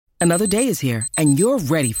Another day is here, and you're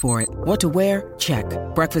ready for it. What to wear? Check.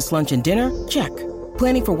 Breakfast, lunch, and dinner? Check.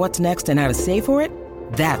 Planning for what's next and how to save for it?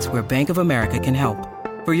 That's where Bank of America can help.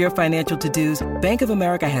 For your financial to-dos, Bank of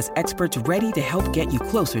America has experts ready to help get you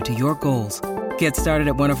closer to your goals. Get started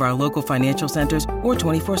at one of our local financial centers or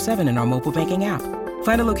 24/7 in our mobile banking app.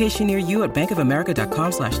 Find a location near you at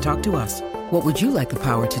bankofamerica.com/talktous. What would you like the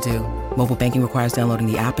power to do? Mobile banking requires downloading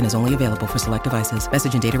the app and is only available for select devices.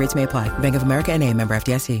 Message and data rates may apply. Bank of America N.A., member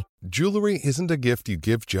FDIC. Jewelry isn't a gift you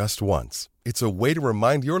give just once. It's a way to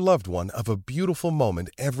remind your loved one of a beautiful moment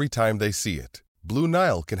every time they see it. Blue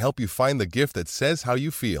Nile can help you find the gift that says how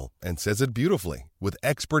you feel and says it beautifully, with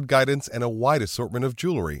expert guidance and a wide assortment of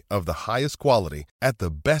jewelry of the highest quality at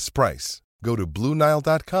the best price. Go to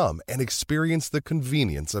BlueNile.com and experience the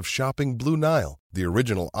convenience of shopping Blue Nile, the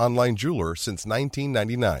original online jeweler since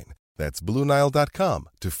 1999. That's BlueNile.com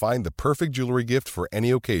to find the perfect jewelry gift for any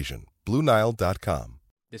occasion. BlueNile.com.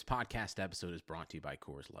 This podcast episode is brought to you by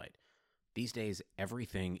Coors Light. These days,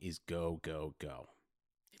 everything is go, go, go.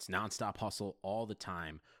 It's nonstop hustle all the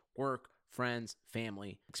time. Work, friends,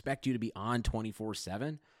 family. Expect you to be on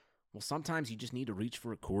 24/7? Well, sometimes you just need to reach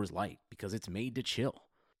for a Coors Light because it's made to chill.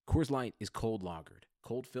 Coors Light is cold lagered,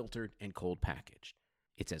 cold filtered, and cold packaged.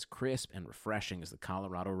 It's as crisp and refreshing as the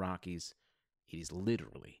Colorado Rockies. It is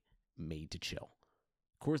literally made to chill.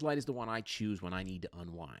 Coors Light is the one I choose when I need to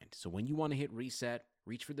unwind. So when you want to hit reset,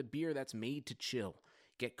 reach for the beer that's made to chill.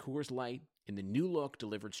 Get Coors Light in the new look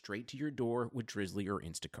delivered straight to your door with Drizzly or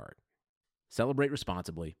Instacart. Celebrate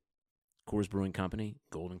responsibly. Coors Brewing Company,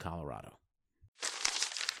 Golden, Colorado.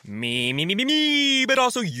 Me, but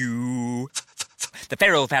also you. The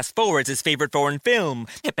Pharaoh fast forwards his favorite foreign film,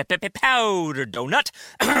 Powder Donut.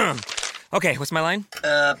 Okay, what's my line?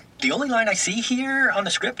 The only line I see here on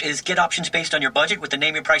the script is get options based on your budget with the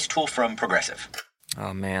Name Your Price tool from Progressive.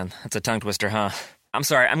 Oh man, that's a tongue twister, huh? I'm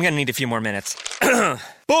sorry, I'm gonna need a few more minutes.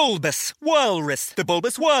 Bulbous Walrus, the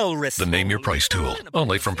Bulbous Walrus. The Name Your Price tool,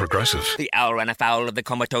 only from Progressive. The owl ran afoul of the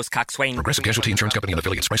comatose coxswain. Progressive Casualty Insurance Company and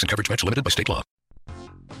affiliates. Price and coverage match limited by state law.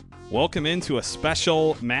 Welcome into a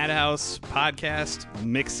special Madhouse podcast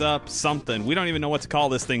mix-up something. We don't even know what to call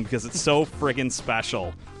this thing because it's so friggin'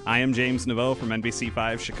 special. I am James Naveau from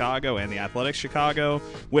NBC5 Chicago and The Athletic Chicago.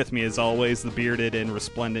 With me, as always, the bearded and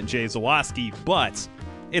resplendent Jay Zawaski. But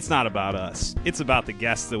it's not about us. It's about the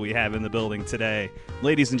guests that we have in the building today.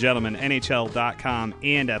 Ladies and gentlemen, NHL.com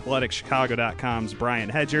and AthleticChicago.com's Brian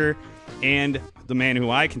Hedger, and the man who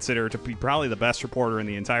I consider to be probably the best reporter in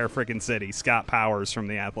the entire freaking city, Scott Powers from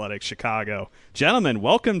The Athletic Chicago. Gentlemen,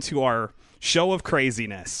 welcome to our show of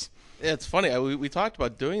craziness. Yeah, it's funny. We talked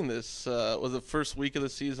about doing this. Was the first week of the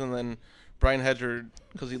season, then Brian Hedger,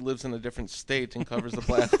 because he lives in a different state and covers the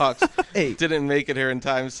Blackhawks, didn't make it here in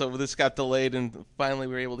time, so this got delayed, and finally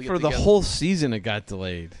we were able to get for together. the whole season. It got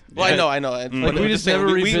delayed. Well, I know. Like, we just never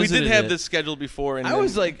revisited we did have it. this scheduled before. And I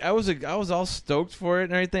was all stoked for it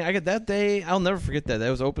and everything. I got that day. I'll never forget that. That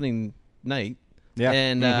was opening night. Yeah,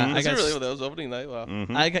 and that was opening night. Wow.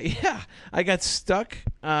 Mm-hmm. I got stuck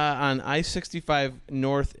on I-65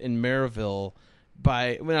 North in Maryville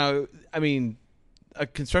by a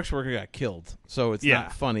construction worker got killed, so it's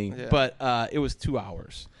not funny. Yeah. But it was 2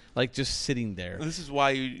 hours, like just sitting there. This is why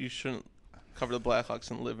you shouldn't cover the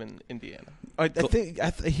Blackhawks and live in Indiana. I think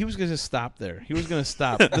he was going to stop there. He was going to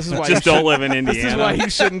stop. This is why just don't live in Indiana. This is why he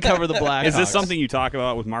shouldn't cover the Blackhawks. Is this something you talk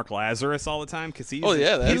about with Mark Lazarus all the time? Because he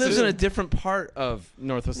lives in a different part of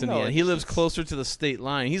Northwest Indiana. He lives closer to the state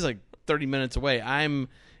line. He's like 30 minutes away. I'm,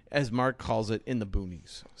 as Mark calls it, in the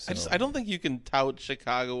boonies. So. I don't think you can tout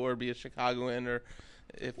Chicago or be a Chicagoan or.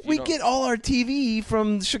 We get all our TV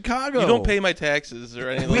from Chicago. You don't pay my taxes or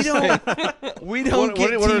anything. We don't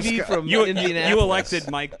get TV from Indianapolis. You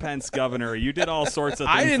elected Mike Pence governor. You did all sorts of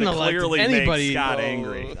things I didn't that elect clearly anybody. make Scott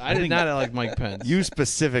angry. I did not elect Mike Pence. You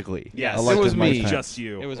specifically. Yes, it was Mike me. Pence. Just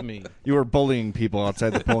you. It was me. You were bullying people outside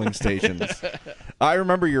the polling stations. I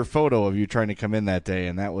remember your photo of you trying to come in that day,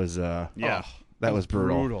 and that was that was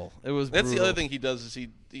brutal. It was. That's brutal. the other thing he does is he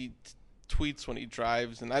tweets when he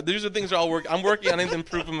drives, and these are things that I'm working on him to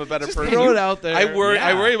improve him a better person. Throw it out there. I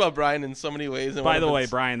worry about Brian in so many ways. By the way,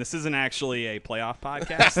 Brian, this isn't actually a playoff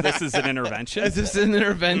podcast. This is an intervention. Is this an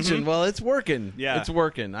intervention? Mm-hmm. Well, it's working. Yeah, it's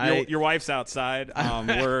working. Your wife's outside.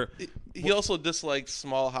 He also dislikes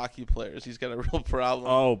small hockey players. He's got a real problem.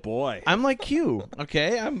 Oh boy, I'm like Q.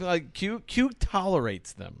 Okay, I'm like Q. Q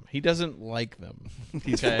tolerates them. He doesn't like them.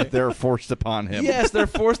 Okay? They're forced upon him. Yes, they're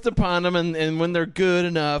forced upon him, and when they're good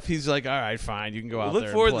enough, he's like, all right, fine, you can go out there.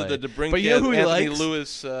 Look forward and play. to bring but you know who he Anthony likes?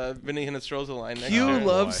 Lewis, Vinny Hinostroza line next Q year.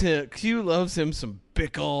 loves him. Q loves him some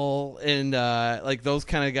Bickle and like those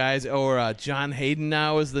kind of guys, or John Hayden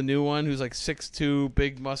now is the new one, who's like 6'2",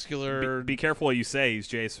 big, muscular. Be careful what you say. He's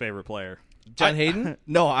Jay's favorite player. John Hayden?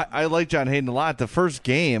 No, I like John Hayden a lot. The first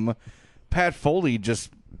game, Pat Foley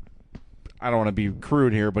just, I don't want to be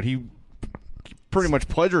crude here, but he pretty much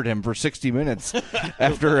pleasured him for 60 minutes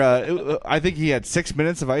after I think he had 6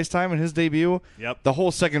 minutes of ice time in his debut. Yep. The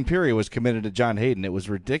whole second period was committed to John Hayden. It was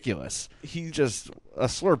ridiculous. He's just a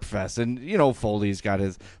slurp fest. And, Foley's got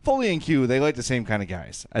his – Foley and Q, they like the same kind of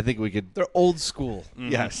guys. I think we could – They're old school. Mm-hmm.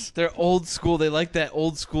 Yes. They're old school. They like that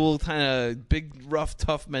old school kind of big, rough,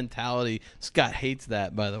 tough mentality. Scott hates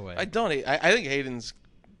that, by the way. I don't hate – I think Hayden's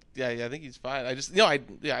 – yeah, I think he's fine. I just – I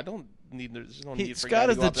don't – there's no need for Scott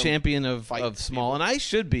is the champion of small, people. and I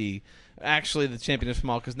should be actually the champion of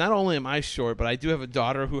small because not only am I short, but I do have a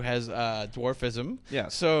daughter who has dwarfism. Yeah.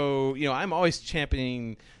 So I'm always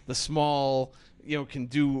championing the small. Can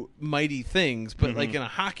do mighty things, but like in a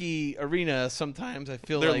hockey arena, sometimes I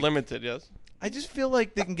feel they're like limited. Yes. I just feel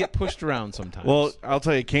like they can get pushed around sometimes. Well, I'll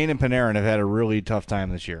tell you, Kane and Panarin have had a really tough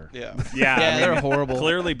time this year. Yeah. Yeah, they're horrible.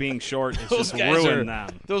 Clearly being short has Those just guys ruined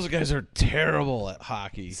them. Those guys are terrible at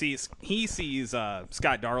hockey. He sees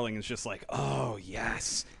Scott Darling is just like, oh,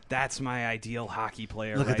 yes, that's my ideal hockey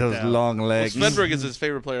player. Look right at those there. long legs. Svedberg is his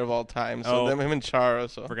favorite player of all time. So him and Chara.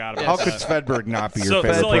 So forgot about How that. could Svedberg not be your So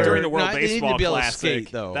favorite like player? during the World No, they need to Baseball be able to Classic,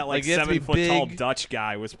 skate, though. that Like, you have to be 7-foot tall big. Dutch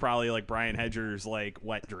guy was probably like Brian Hedger's like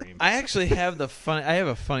wet dream. I actually have a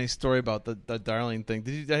funny story about the Darling thing.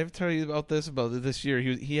 Did I ever tell you about this year?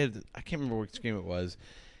 He had, I can't remember which game it was.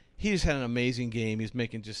 He just had an amazing game. He was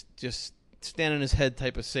making just stand on his head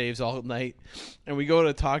type of saves all night, and we go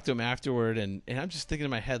to talk to him afterward, and I'm just thinking in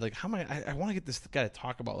my head, like, how am I want to get this guy to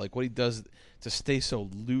talk about like what he does to stay so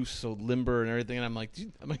loose, so limber and everything, and I'm like, do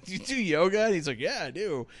you do yoga? And he's like, yeah, I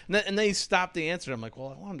do. And then he stopped the answer. I'm like, well,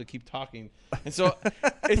 I want him to keep talking, and so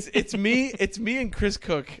it's me and Chris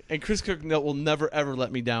Cook, and Chris Cook will never ever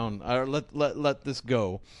let me down or let this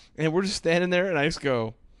go, and we're just standing there, and I just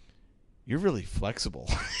go, you're really flexible.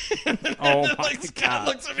 Oh my like, Scott God.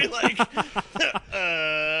 looks at me like, backs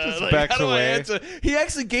how do I away. answer? He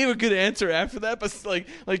actually gave a good answer after that, but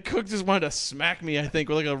like Cook just wanted to smack me, I think,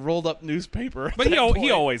 with like a rolled up newspaper. But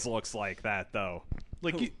he always looks like that though.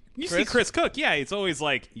 Like you see Chris Cook, yeah, it's always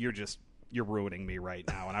like you're ruining me right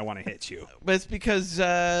now, and I want to hit you. But it's because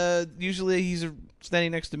usually he's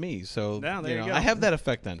standing next to me, so Yeah, there you go. I have that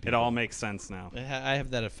effect on people. It all makes sense now. I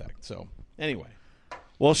have that effect. So anyway.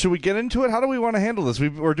 Well, should we get into it? How do we want to handle this?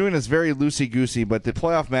 We're doing this very loosey-goosey, but the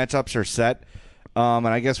playoff matchups are set, and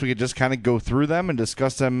I guess we could just kind of go through them and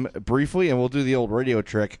discuss them briefly, and we'll do the old radio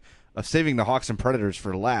trick of saving the Hawks and Predators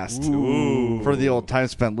for last for the old time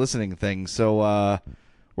spent listening thing. So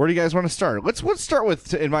where do you guys want to start? Let's start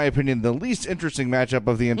with, in my opinion, the least interesting matchup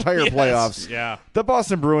of the entire playoffs. Yeah. The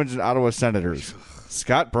Boston Bruins and Ottawa Senators.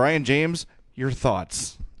 Scott, Brian, James, your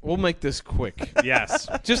thoughts? We'll make this quick. Yes.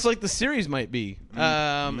 Just like the series might be.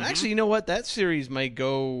 Actually, you know what? That series might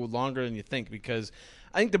go longer than you think because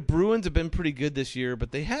I think the Bruins have been pretty good this year, but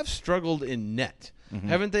they have struggled in net,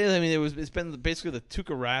 haven't they? I mean, it's been basically the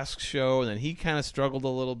Tuukka Rask show, and then he kind of struggled a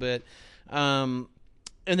little bit. And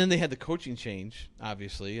then they had the coaching change,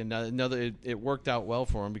 obviously, and it worked out well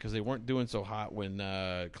for them because they weren't doing so hot when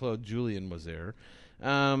Claude Julien was there.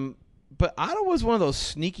 But Ottawa's one of those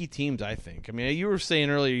sneaky teams, I think. I mean, you were saying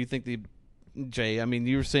earlier you think Jay, I mean,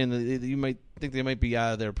 you were saying that you might think they might be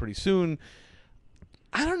out of there pretty soon.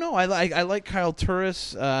 I don't know. I like Kyle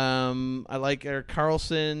Turris. I like Erik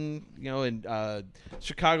Karlsson, and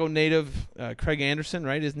Chicago native Craig Anderson,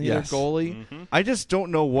 right? Isn't he their goalie? Mm-hmm. I just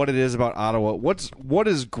don't know what it is about Ottawa. What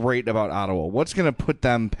is great about Ottawa? What's going to put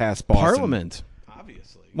them past Boston? Parliament,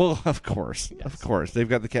 obviously. Well, of course. Yes. Of course. They've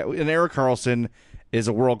got the cat. And Erik Karlsson is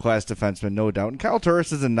a world-class defenseman, no doubt. And Kyle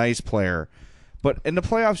Turris is a nice player. But in the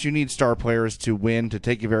playoffs, you need star players to win, to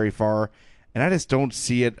take you very far. And I just don't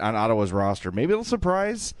see it on Ottawa's roster. Maybe it'll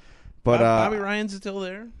surprise. But Bobby Ryan's still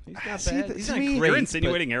there. He's not bad. He's not great. You're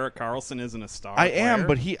insinuating Erik Karlsson isn't a star I player? am,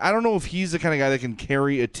 but I don't know if he's the kind of guy that can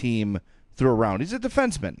carry a team through a round. He's a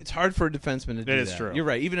defenseman. It's hard for a defenseman to do that. It is true. You're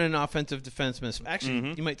right. Even an offensive defenseman,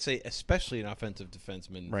 actually, you might say especially an offensive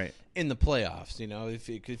defenseman right. in the playoffs,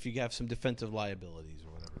 if you have some defensive liabilities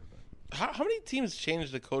or whatever. But. How many teams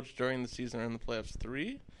changed the coach during the season or in the playoffs?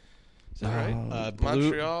 3? Is that right?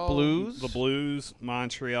 Montreal, Blues, the Blues,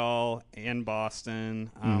 Montreal, and Boston.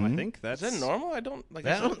 I think that's is that normal? I don't like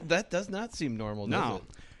that does not seem normal. No. Does it?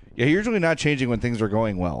 Yeah, you're usually not changing when things are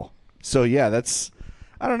going well. So yeah, that's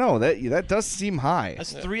I don't know that does seem high.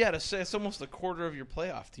 That's 3 out of 6. That's almost a quarter of your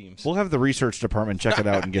playoff teams. We'll have the research department check it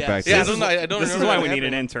out and get back to yeah, us. I don't This is remember why that we need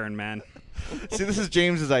an happening. intern, man. See, this is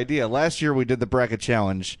James's idea. Last year we did the bracket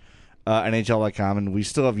challenge, NHL.com, and we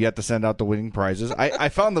still have yet to send out the winning prizes. I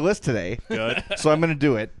found the list today. Good. So I'm going to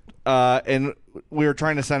do it. And we were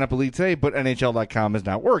trying to sign up a league today, but NHL.com is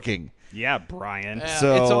not working. Yeah, Brian.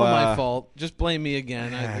 So, it's all my fault. Just blame me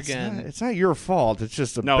again. It's not your fault. It's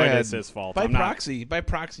just a No, bad... it is his fault. By I'm not-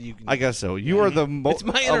 proxy, you can. I guess so. You are the most... It's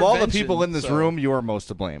my Of all the intervention, people in this so- room, you are most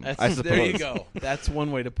to blame, I suppose. There you go. That's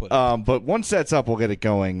one way to put it. But once that's up, we'll get it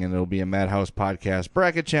going, and it'll be a Madhouse podcast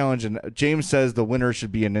bracket challenge. And James says the winner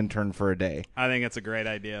should be an intern for a day. I think it's a great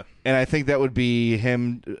idea. And I think that would be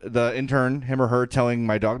him, the intern, him or her, telling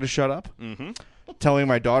my dog to shut up, telling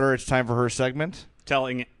my daughter it's time for her segment.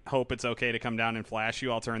 Telling Hope it's okay to come down and flash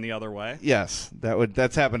you. I'll turn the other way. Yes,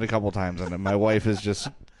 that's happened a couple times, and my wife has just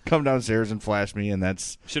come downstairs and flashed me, and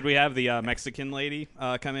that's... Should we have the Mexican lady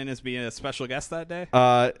come in as being a special guest that day?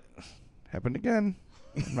 Happened again.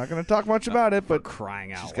 I'm not going to talk much about it, but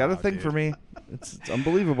crying out she's got a loud, thing dude. for me. It's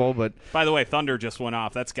unbelievable, but... By the way, thunder just went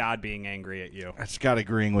off. That's God being angry at you. That's God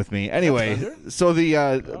agreeing with me. Anyway, so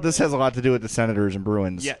this has a lot to do with the Senators and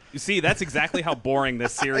Bruins. Yeah, you see, that's exactly how boring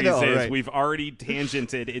this series know, is. right. We've already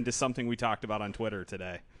tangented into something we talked about on Twitter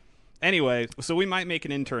today. Anyway, so we might make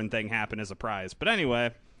an intern thing happen as a prize. But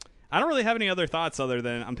anyway, I don't really have any other thoughts other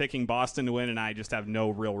than I'm picking Boston to win, and I just have no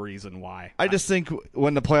real reason why. I just think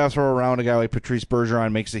when the playoffs roll around, a guy like Patrice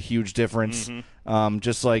Bergeron makes a huge difference.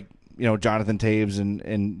 Just like Jonathan Taves,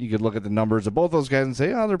 and you could look at the numbers of both those guys and say,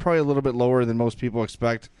 they're probably a little bit lower than most people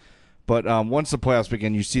expect. But once the playoffs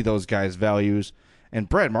begin, you see those guys' values. And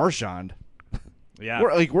Brad Marchand, Yeah.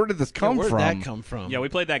 where did this come where from? did that come from? Yeah, we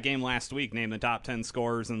played that game last week, named the top 10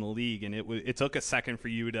 scorers in the league, and it took a second for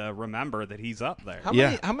you to remember that he's up there.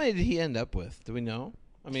 How many did he end up with? Do we know?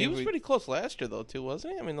 I mean, he was pretty close last year, though, too,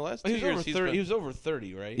 wasn't he? I mean, the last 2 he was years over 30. He was over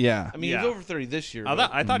 30, right? Yeah. I mean, he was over 30 this year.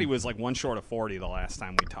 I thought he was like one short of 40 the last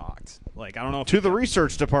time we talked. Like, I don't know if To the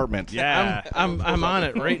research department. Yeah. I'm on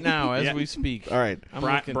it right now as we speak. All right.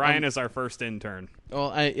 Brian is our first intern.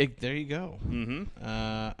 Well, there you go. Mm-hmm.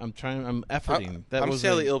 I'm efforting. I'm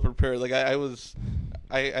sadly ill prepared. Like I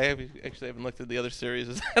haven't looked at the other series.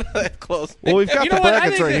 Is that close? Well, we've got the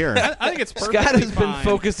brackets right here. I think it's perfectly Scott has been fine.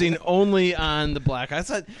 focusing only on the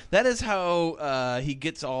Blackhawks. That is how he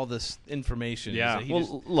gets all this information. Yeah.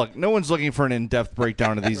 Look, no one's looking for an in-depth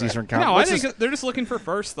breakdown of these Eastern Conference. No, I think they're just looking for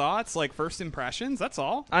first thoughts, like first impressions. That's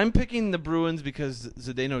all. I'm picking the Bruins because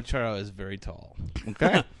Zdeno Chara is very tall.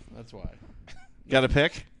 Okay. That's why. Got a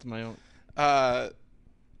pick? It's my own. I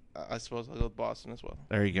suppose I'll go with Boston as well.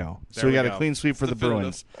 There you go. There So we got go. a clean sweep for the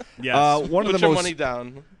Bruins. Yes. One of Put the your most money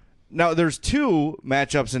down. Now, there's two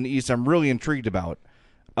matchups in the East I'm really intrigued about.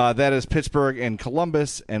 That is Pittsburgh and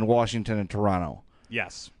Columbus and Washington and Toronto.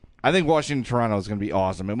 Yes. I think Washington and Toronto is going to be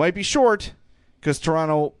awesome. It might be short because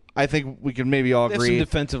Toronto, I think we can maybe all They have agree. some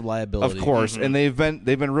defensive liability. Of course, and they've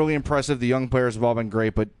been really impressive. The young players have all been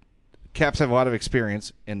great, but Caps have a lot of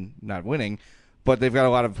experience in not winning, but they've got a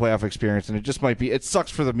lot of playoff experience, and it just might be. It sucks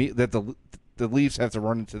for that the Leafs have to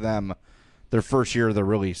run into them their first year. They're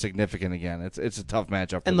really significant again. It's a tough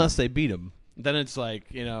matchup. Unless they beat them, then it's like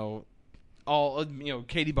all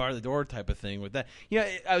Katie bar the door type of thing with that.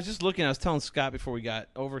 I was just looking. I was telling Scott before we got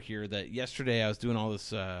over here that yesterday I was doing all this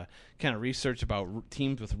kind of research about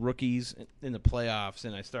teams with rookies in the playoffs,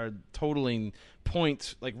 and I started totaling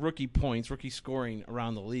points, like rookie scoring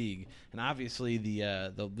around the league. And obviously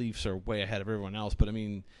the Leafs are way ahead of everyone else. But I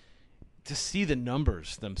mean, to see the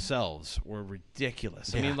numbers themselves were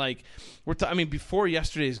ridiculous. Yeah. I mean, before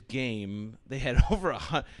yesterday's game, they had over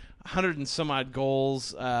 100 and some odd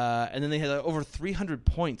goals, and then they had over 300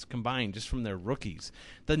 points combined just from their rookies.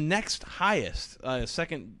 The next highest,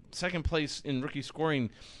 second place in rookie scoring,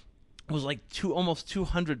 was like almost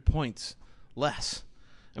 200 points less.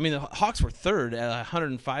 I mean, the Hawks were third at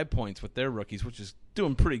 105 points with their rookies, which is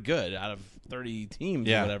doing pretty good out of 30 teams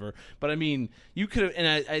or whatever. But I mean, you could have, and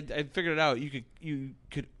I figured it out. You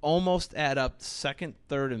could almost add up second,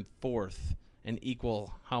 third, and fourth and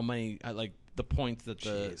equal how many the points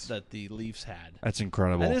that the Leafs had. That's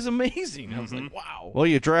incredible. That is amazing. I was like, wow. Well,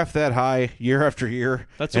 you draft that high year after year,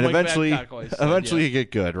 That's and what Mike eventually Babcock always said, you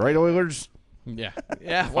get good, right, Oilers? Yeah.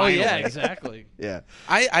 Well, yeah, exactly. Yeah.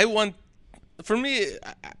 I want, for me,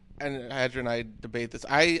 and Adrian and I debate this.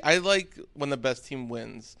 I like when the best team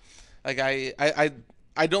wins. Like I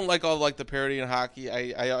don't like all the parity in hockey.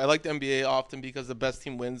 I like the NBA often because the best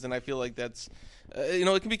team wins, and I feel like that's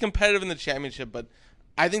it can be competitive in the championship, but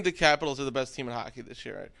I think the Capitals are the best team in hockey this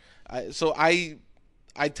year. So I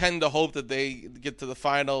tend to hope that they get to the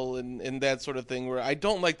final and that sort of thing. Where I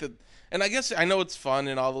don't like the, and I guess I know it's fun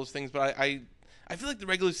and all those things, but I feel like the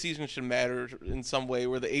regular season should matter in some way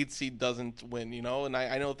where the 8th seed doesn't win, and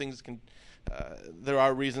I know things can there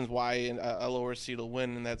are reasons why a lower seed will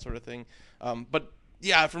win and that sort of thing. But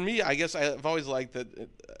yeah, for me, I guess I've always liked that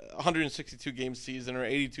 162 game season or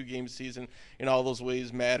 82 game season in all those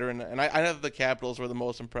ways matter. And I have the Capitals were the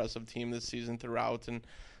most impressive team this season throughout. And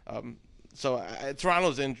so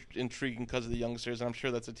Toronto's intriguing because of the youngsters, and I'm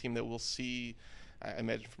sure that's a team that we'll see, I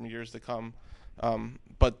imagine, from years to come.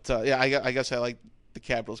 I guess I like the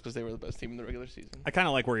Capitals because they were the best team in the regular season. I kind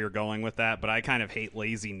of like where you're going with that, but I kind of hate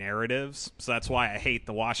lazy narratives. So that's why I hate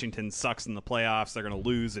the Washington sucks in the playoffs. They're going to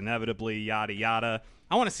lose inevitably, yada, yada.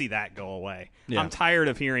 I want to see that go away. Yeah. I'm tired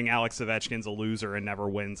of hearing Alex Ovechkin's a loser and never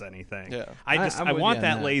wins anything. Yeah. I want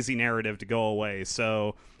that lazy narrative to go away.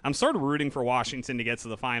 So I'm sort of rooting for Washington to get to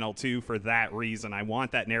the final two for that reason. I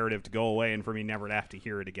want that narrative to go away and for me never to have to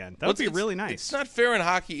hear it again. That would be really nice. It's not fair in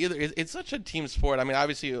hockey either. It's such a team sport. I mean,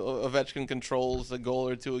 obviously Ovechkin controls a goal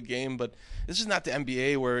or two a game, but this is not the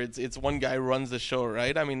NBA where it's one guy runs the show,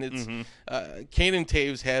 right? I mean, it's Kane and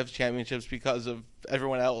Taves have championships because of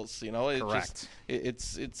everyone else. You know,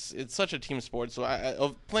 it's such a team sport.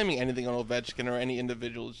 So blaming anything on Ovechkin or any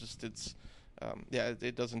individual is just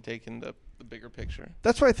it doesn't take in the bigger picture.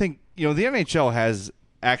 That's why I think the NHL has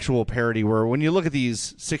actual parity where when you look at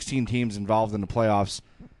these 16 teams involved in the playoffs,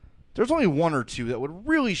 there's only one or two that would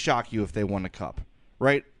really shock you if they won the cup,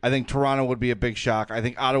 right? I think Toronto would be a big shock. I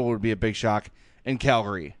think Ottawa would be a big shock, and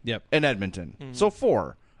Calgary, and Edmonton. Mm-hmm. So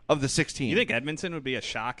 4 of the 16. You think Edmonton would be a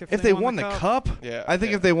shock if they won the cup? Yeah, I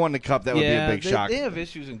think if they won the cup, that would be a big shock. They have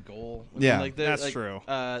issues in goal. That's true.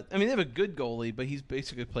 I mean, they have a good goalie, but he's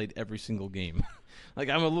basically played every single game.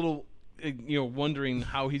 I'm a little, wondering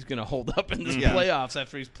how he's going to hold up in this playoffs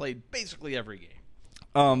after he's played basically every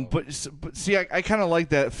game. But see, I kind of like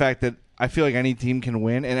that fact that I feel like any team can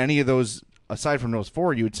win, and any of those, aside from those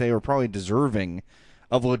 4, you would say are probably deserving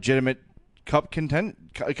of legitimate cup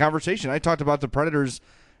conversation. I talked about the Predators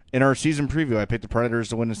in our season preview. I picked the Predators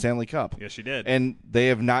to win the Stanley Cup. Yes, you did. And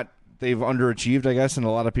they've underachieved, I guess, in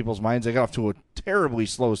a lot of people's minds. They got off to a terribly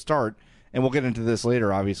slow start, and we'll get into this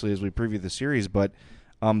later, obviously, as we preview the series, but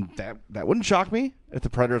that wouldn't shock me if the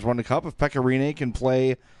Predators won the Cup. If Pekka Rinne can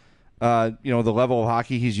play the level of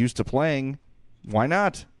hockey he's used to playing, why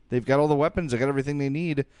not? They've got all the weapons. They got everything they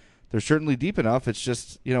need. They're certainly deep enough. It's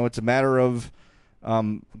just, it's a matter of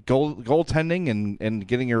goaltending and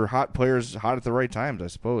getting your hot players hot at the right times, I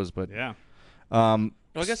suppose. But yeah. I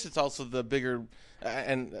guess it's also the bigger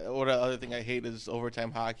and what other thing I hate is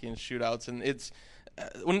overtime hockey and shootouts, and it's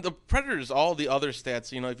when the Predators, all the other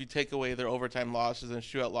stats, if you take away their overtime losses and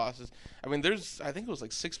shootout losses, I mean, I think it was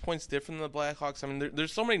like 6 points different than the Blackhawks. I mean,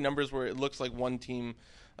 there's so many numbers where it looks like one team.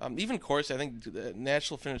 Even Corsi, I think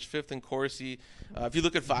Nashville finished 5th in Corsi. If you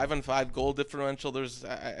look at 5-on-5 goal differential, there's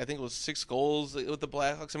I think it was 6 goals with the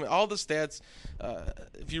Blackhawks. I mean, all the stats.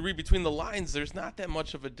 If you read between the lines, there's not that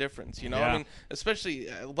much of a difference. Yeah. I mean, especially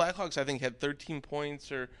Blackhawks, I think had 13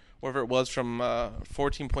 points or whatever it was from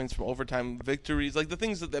 14 points from overtime victories. Like the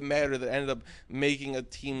things that matter that ended up making a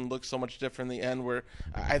team look so much different in the end. Where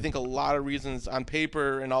I think a lot of reasons on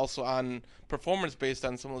paper and also on performance based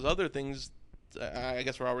on some of those other things. I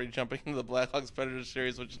guess we're already jumping into the Blackhawks Predators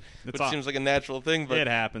series, which seems like a natural thing, but it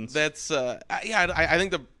happens. That's I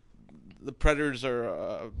think the Predators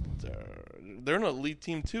are they're an elite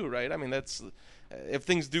team too, right? I mean, that's if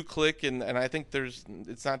things do click, and I think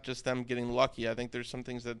it's not just them getting lucky. I think there's some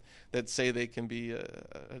things that say they can be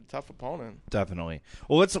a tough opponent. Definitely.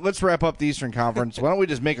 Well, let's wrap up the Eastern Conference. Why don't we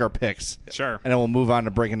just make our picks? Sure. And then we'll move on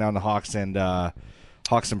to breaking down the Hawks and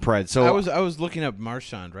Preds. So I was looking up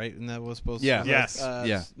Marchand, right? And that was supposed to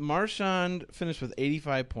Yes. Marchand finished with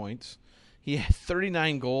 85 points. He had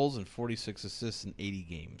 39 goals and 46 assists in 80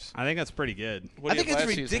 games. I think that's pretty good. I think it's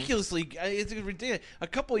ridiculously. It's ridiculous. A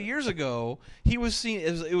couple of years ago, he was seen.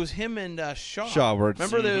 It was him and Shaw. Shaw were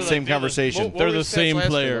remember the same conversation. They're the same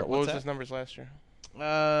player. What was his numbers last year?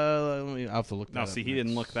 I'll have to look that up. No, see, he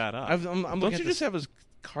didn't look that up. Don't you just have his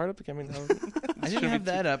card up? I mean, I didn't have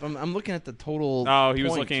that up. I'm looking at the total. Oh, he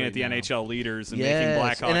was looking right at the now. NHL leaders and making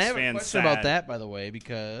Blackhawks fans sad. And I have a question about that, by the way,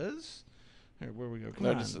 because. Where we go? Come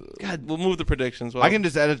on. God, we'll move the predictions. Well, I can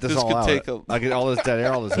just edit this all out. I get all this dead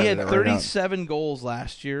air. He had 37 goals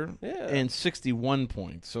last year and 61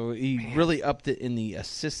 points. So he really upped it in the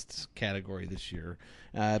assists category this year.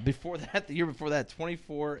 Before that, the year before that,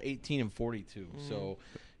 24, 18, and 42. So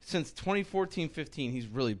since 2014-15, he's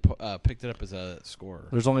really picked it up as a scorer.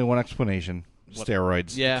 There's only one explanation: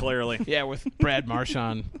 steroids. Yeah, clearly. Yeah, with Brad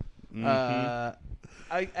Marchand.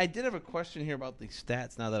 I did have a question here about the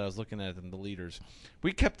stats now that I was looking at them, the leaders.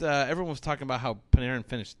 We kept everyone was talking about how Panarin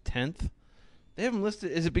finished 10th They have him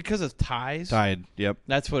listed. Is it because of ties? Tied. Yep.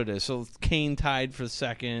 That's what it is. So Kane tied for the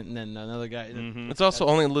second, and then another guy. It's also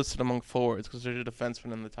only listed among forwards because there's a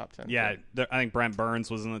defenseman in the top 10. Yeah, I think Brent Burns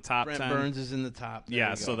was in the top 10. Brent Burns is in the top. There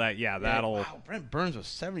yeah, so that'll. Wow, Brent Burns was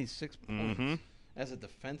 76 points as a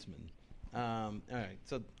defenseman. All right,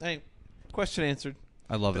 so hey, question answered.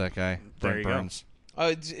 I love that guy, Brent Burns.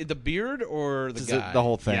 The beard or the guy? The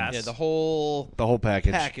whole thing. Yes. Yeah, the whole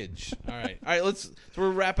package. All right. So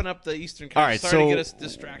we're wrapping up the Eastern Conference. All right, Sorry so to get us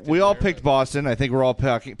distracted. We all picked Boston. I think we're all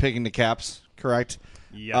picking the Caps, correct?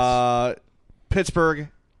 Yes. Pittsburgh.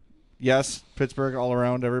 Yes, Pittsburgh all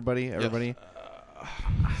around, everybody. Yes.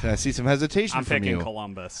 I see some hesitation I'm from you. picking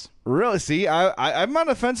Columbus. Really? See, I'm on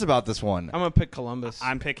the fence about this one. I'm going to pick Columbus.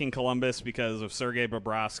 I'm picking Columbus because of Sergei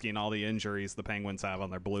Bobrovsky and all the injuries the Penguins have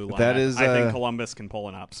on their blue line. That is, I think Columbus can pull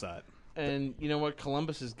an upset. And you know what?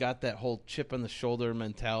 Columbus has got that whole chip on the shoulder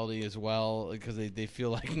mentality as well because they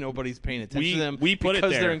feel like nobody's paying attention to them we put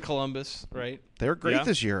because it there. they're in Columbus, right? They're great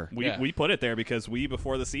this year. We put it there because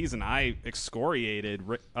before the season, I excoriated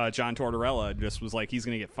John Tortorella. Just was like, he's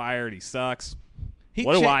going to get fired. He sucks.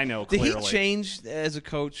 What do I know, clearly? Did he change as a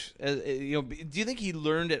coach? Do you think he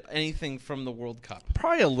learned anything from the World Cup?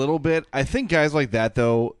 Probably a little bit. I think guys like that,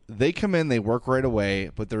 though, they come in, they work right away,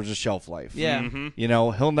 but there's a shelf life. Yeah. You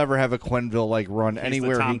know, he'll never have a Quenneville-like run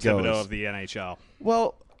anywhere the Tom he goes. Thibodeau of the NHL.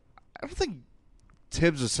 Well, I don't think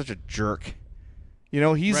Tibbs is such a jerk. You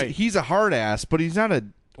know, he's a hard ass, but he's not a...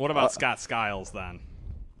 What about Scott Skiles, then?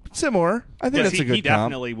 Similar. I think that's a good he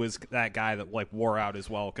comp. definitely was that guy that wore out his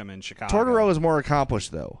welcome in Chicago. Tortorella is more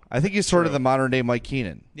accomplished, though. I think he's sort of the modern day Mike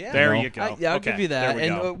Keenan. Yeah, there you go. I'll okay, give you that.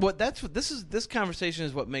 There we go. This conversation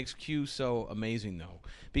is what makes Q so amazing, though,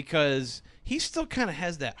 because he still kind of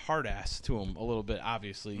has that hard ass to him a little bit.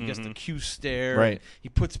 Obviously, he gets the Q stare. Right. He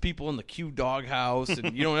puts people in the Q doghouse,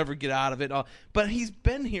 and you don't ever get out of it. But he's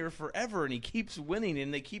been here forever, and he keeps winning,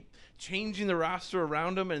 and they keep changing the roster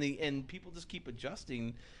around him, and people just keep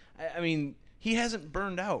adjusting. I mean, he hasn't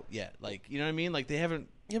burned out yet. Like, you know what I mean? Like, they haven't.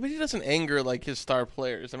 Yeah, but he doesn't anger like his star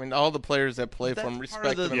players. I mean, all the players that play for him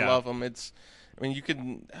respect him and love him. I mean, you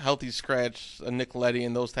could healthy scratch a Nick Leddy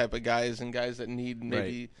and those type of guys and guys that need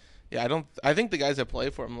maybe. Right. Yeah, I think the guys that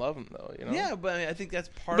play for him love him though. You know. Yeah, but I think that's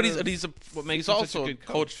part. But what makes he's him also such a good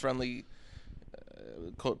a coach-friendly,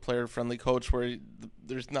 player-friendly coach where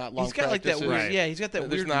there's not long. He's got practices. like that weird. Yeah, he's got that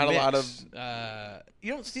There's weird. not mix. a lot of.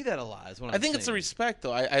 You don't see that a lot. Is what I think it's the respect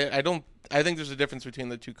though. I don't. I think there's a difference between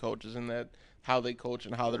the two coaches in that how they coach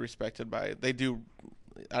and how they're respected by it. They do.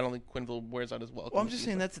 I don't think Quenneville wears out his welcome. Well, I'm just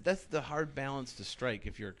saying that's the hard balance to strike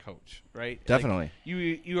if you're a coach, right? Definitely.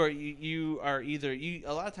 Like you are either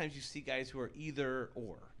a lot of times you see guys who are either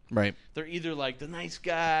or. Right. They're either like the nice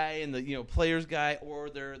guy and the players guy, or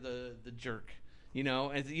they're the jerk. You know,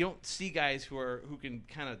 and you don't see guys who can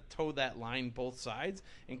kind of toe that line both sides.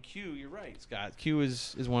 And Q, you're right, Scott. Q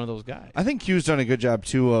is one of those guys. I think Q's done a good job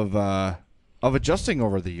too of adjusting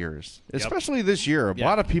over the years, especially this year. A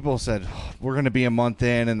lot of people said we're going to be a month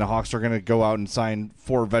in, and the Hawks are going to go out and sign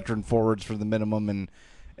 4 veteran forwards for the minimum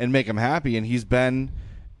and make them happy. And he's been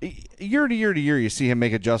year to year to year. You see him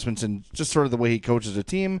make adjustments and just sort of the way he coaches a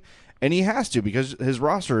team, and he has to because his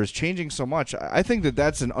roster is changing so much. I think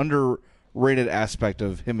that's an underrated aspect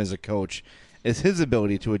of him as a coach is his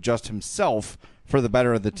ability to adjust himself for the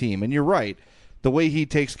better of the team. And you're right. The way he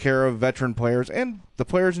takes care of veteran players and the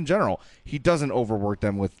players in general, he doesn't overwork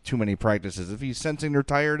them with too many practices. If he's sensing they're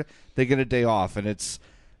tired, they get a day off. And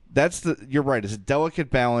you're right. It's a delicate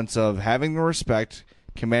balance of having the respect,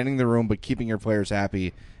 commanding the room, but keeping your players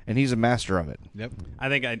happy. And he's a master of it. Yep. I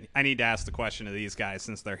think I need to ask the question to these guys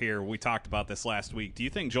since they're here. We talked about this last week. Do you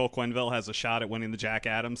think Joel Quenneville has a shot at winning the Jack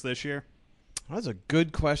Adams this year? That's a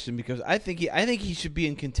good question because I think he should be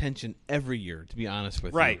in contention every year. To be honest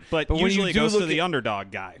with you, right? But usually it goes to the underdog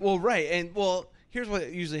guy. Well, right, and here's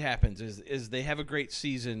what usually happens: is they have a great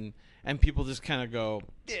season, and people just kind of go,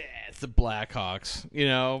 "Yeah, it's the Blackhawks." You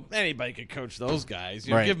know, anybody could coach those guys.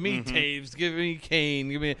 You know, right. Give me Taves, give me Kane,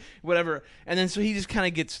 give me whatever, and then so he just kind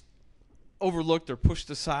of gets overlooked or pushed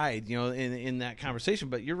aside. You know, in that conversation.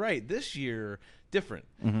 But you're right. This year. Different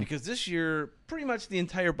because this year pretty much the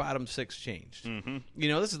entire bottom 6 changed. You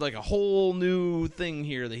know, this is like a whole new thing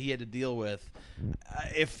here that he had to deal with.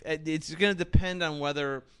 If it's going to depend on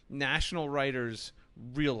whether national writers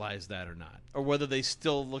realize that or not, or whether they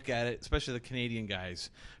still look at it, especially the Canadian guys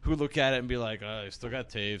who look at it and be like, "Oh, still got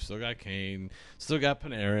Taves, still got Kane, still got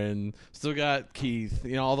Panarin, still got Keith,"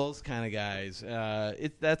 you know, all those kind of guys.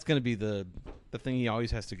 That's going to be the thing he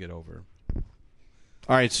always has to get over.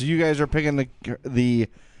 All right, so you guys are picking the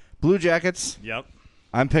Blue Jackets. Yep.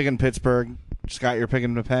 I'm picking Pittsburgh. Scott, you're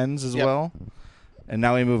picking the Pens as well. And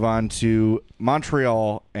now we move on to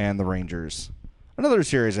Montreal and the Rangers. Another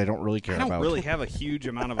series I don't really care about. I don't really have a huge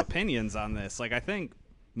amount of opinions on this. Like, I think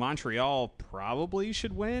Montreal probably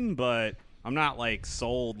should win, but I'm not like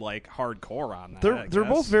sold like hardcore on that. They're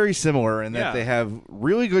both very similar in that they have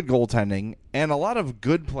really good goaltending and a lot of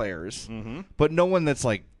good players, but no one that's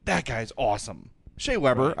like, that guy's awesome. Shea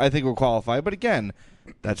Weber, I think, will qualify, but again,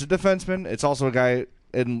 that's a defenseman. It's also a guy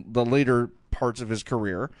in the later parts of his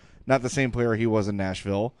career, not the same player he was in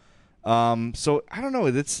Nashville. So I don't know.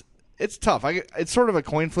 It's tough. It's sort of a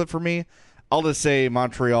coin flip for me. I'll just say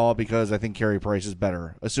Montreal because I think Carey Price is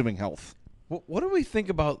better, assuming health. What do we think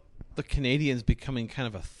about the Canadians becoming kind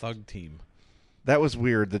of a thug team? That was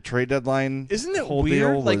weird. The trade deadline, isn't it whole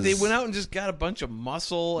weird? Deal like was... they went out and just got a bunch of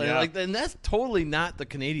muscle, and and that's totally not the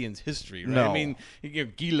Canadians' history, right? No. I mean, you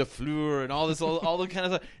know, Guy Lafleur and all this, all the kind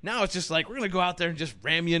of stuff. Now it's just like we're gonna go out there and just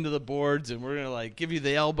ram you into the boards, and we're gonna like give you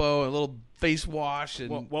the elbow and a little face wash.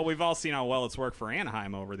 And well, we've all seen how well it's worked for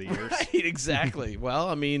Anaheim over the years. Right, exactly. Well,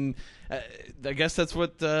 I mean, I guess that's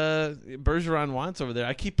what Bergeron wants over there.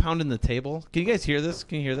 I keep pounding the table. Can you guys hear this?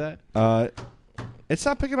 Can you hear that? It's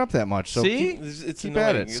not picking up that much. So see, keep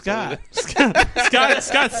at it, Scott.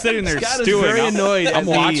 Scott's sitting there Scott stewing. is very annoyed. I'm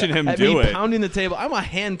watching him do it. Pounding the table. I'm a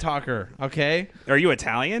hand talker. Okay. Are you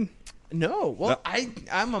Italian? No. Well,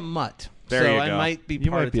 I'm a mutt. There so you I go. might be You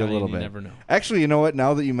part might be Italian, a little you bit. never know. Actually, you know what?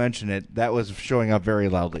 Now that you mention it, that was showing up very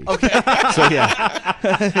loudly. Okay. So yeah,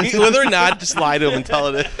 whether or not, just lie to him and tell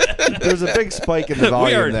it. there's a big spike in the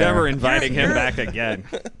volume. We are there. never inviting him back again.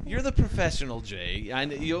 You're the professional, Jay.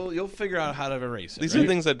 You'll figure out how to erase it. These right? are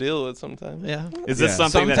things I deal with sometimes. Yeah. Is this Yeah.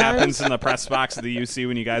 something that Sometimes. happens in the press box of the UC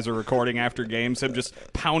when you guys are recording after games? Him just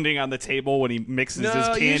pounding on the table when he mixes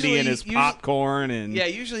his candy and his popcorn and Yeah,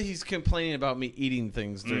 usually he's complaining about me eating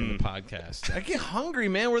things during the podcast. I get hungry,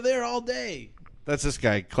 man. We're there all day. That's this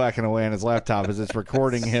guy clacking away on his laptop as it's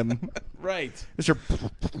recording him. Right. Mr.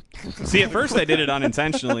 See, at first I did it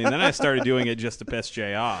unintentionally, and then I started doing it just to piss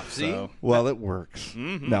Jay off. See? So. Well, it works.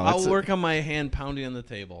 No, I'll work on my hand pounding on the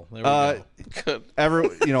table. There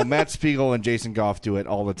we go. Matt Spiegel and Jason Goff do it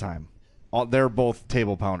all the time. They're both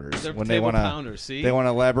table pounders. They're when table they pounders, see? they want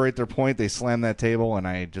to elaborate their point, they slam that table, and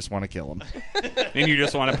I just want to kill them. And you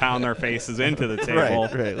just want to pound their faces into the table.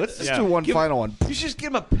 Right. Let's just do one final one. You should just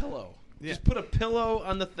give him a pillow. Just put a pillow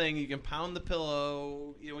on the thing. You can pound the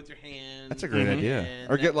pillow, with your hand. That's a great idea.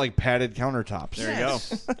 Or get like padded countertops. There you go.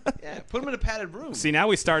 Yeah, put him in a padded room. See, now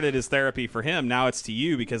we started as therapy for him. Now it's to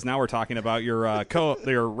you because now we're talking about your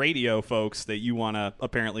your radio folks that you want to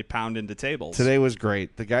apparently pound into tables. Today was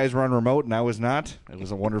great. The guys were on remote, and I was not. It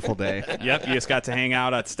was a wonderful day. Yep, you just got to hang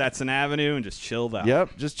out at Stetson Avenue and just chilled out.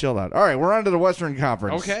 Yep, just chilled out. All right, we're on to the Western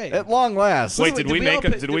Conference. Okay. At long last. Wait, did we make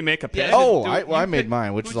a pick? Yeah, I made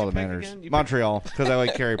mine, which is all that pick matters. again? You Montreal, because I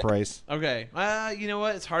like Carey Price. Okay. You know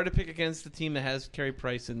what? It's hard to pick against the team that has Carey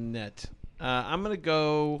Price in net. I'm going to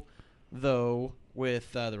go, though,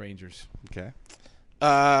 with the Rangers. Okay.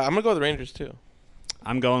 I'm going to go with the Rangers, too.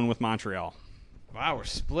 I'm going with Montreal. Wow, we're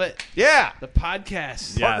split. Yeah. The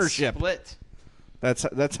podcast Partnership. split.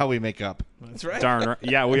 That's how we make up. That's right. Darn right.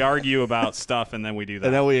 Yeah, we argue about stuff and then we do that.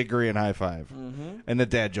 And then we agree and high five. And the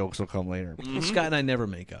dad jokes will come later. Scott and I never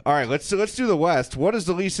make up. All right, let's do the West. What is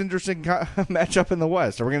the least interesting matchup in the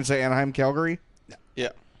West? Are we going to say Anaheim, Calgary? Yeah.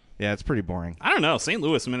 Yeah, it's pretty boring. I don't know. St.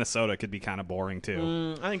 Louis, Minnesota could be kind of boring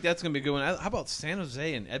too. I think that's going to be a good one. How about San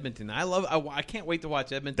Jose and Edmonton? I can't wait to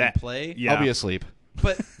watch Edmonton play. Yeah. I'll be asleep.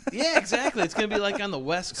 But yeah, exactly. It's going to be like on the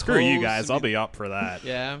West Coast. Screw you guys. I'll be up for that.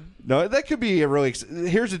 Yeah. No, that could be a really.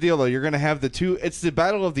 Here's the deal, though. You're going to have the two. It's the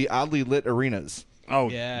battle of the oddly lit arenas. Oh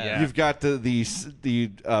Yeah. You've got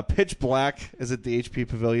the pitch black. Is it the HP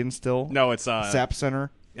Pavilion still? No, it's SAP Center.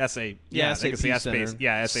 I think it's the Center.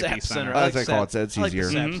 SAP SAP Center. That's what I call it. It's I like the easier.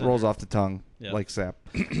 SAP Center. Rolls off the tongue Yep. like SAP.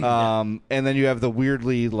 And then you have the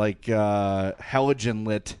weirdly halogen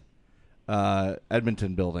lit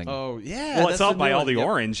Edmonton building. Oh, yeah. Well, that's it's all the by new all one. the Yep.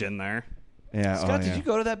 orange in there. Yeah. Scott, did you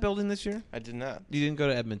go to that building this year? I did not. You didn't go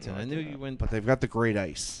to Edmonton. I knew you went. But they've got the great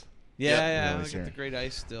ice. Yeah, always I got here. the great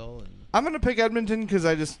ice still. And I'm going to pick Edmonton because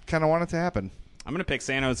I just kind of want it to happen. I'm going to pick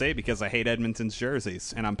San Jose because I hate Edmonton's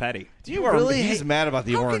jerseys, and I'm petty. do you really? He's mad about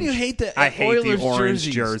the How orange. can you hate the I hate Oilers the orange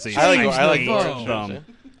jerseys? jerseys. I like hate the orange them. jersey.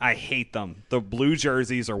 I hate them. The blue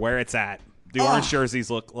jerseys are where it's at. The orange jerseys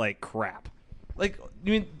look like crap. Like,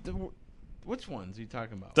 you mean Which ones are you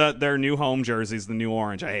talking about? Their new home jerseys, the new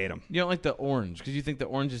orange. I hate them. You don't like the orange because you think the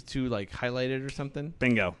orange is too like highlighted or something?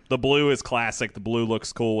 Bingo. The blue is classic. The blue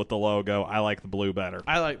looks cool with the logo. I like the blue better.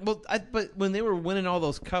 But when they were winning all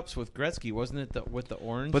those cups with Gretzky, wasn't it with the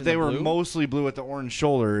orange? But they were mostly blue with the orange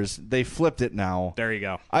shoulders. They flipped it now. There you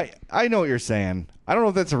go. I know what you're saying. I don't know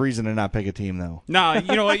if that's a reason to not pick a team, though. No,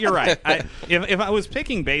 you know what? You're right. If I was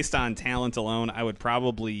picking based on talent alone, I would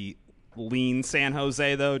probably lean San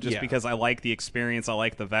Jose, though, just because I like the experience. I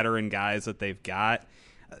like the veteran guys that they've got.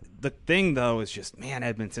 The thing, though, is just, man,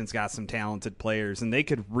 Edmonton's got some talented players, and they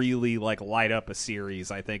could really light up a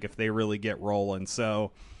series, I think, if they really get rolling.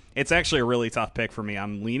 So it's actually a really tough pick for me.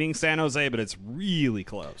 I'm leaning San Jose, but it's really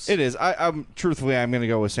close. It is. I'm going to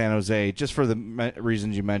go with San Jose just for the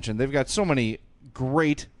reasons you mentioned. They've got so many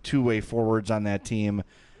great two-way forwards on that team,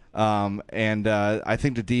 and I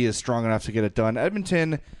think the D is strong enough to get it done.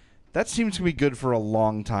 Edmonton, that seems to be good for a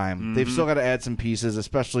long time. Mm-hmm. They've still got to add some pieces,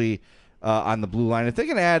 especially on the blue line. If they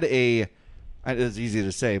can add it's easy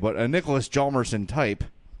to say, but a Nicholas Hjalmarsson type,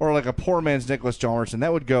 or like a poor man's Nicholas Hjalmarsson,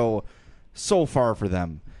 that would go so far for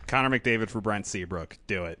them. Connor McDavid for Brent Seabrook.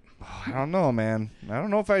 Do it. I don't know, man. I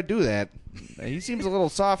don't know if I'd do that. He seems a little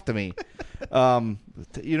soft to me.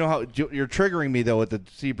 You know how you're triggering me, though, with the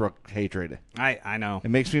Seabrook hatred. I know.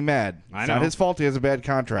 It makes me mad. It's not his fault he has a bad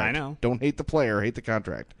contract. I know. Don't hate the player, hate the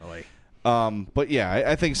contract. Really? But yeah,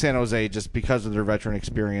 I think San Jose, just because of their veteran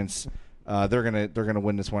experience, they're gonna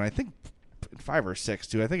win this one. I think 5 or 6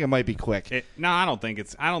 too. I think it might be quick. I don't think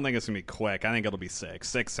it's gonna be quick. I think it'll be 6.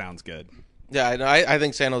 6 sounds good. Yeah, I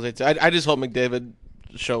think San Jose too. I just hope McDavid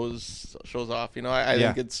shows off. You know, I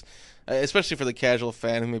think it's. Especially for the casual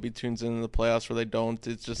fan who maybe tunes in the playoffs where they don't,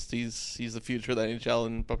 it's just he's the future of the NHL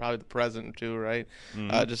and probably the present too, right?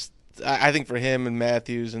 Mm-hmm. I think for him and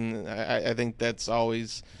Matthews, and I think that's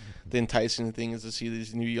always the enticing thing is to see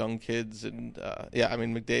these new young kids, and I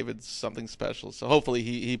mean McDavid's something special, so hopefully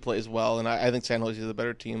he plays well, and I think San Jose is a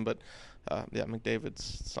better team, but.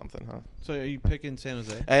 McDavid's something, huh? So are you picking San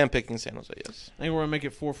Jose? I am picking San Jose, yes. I think we're going to make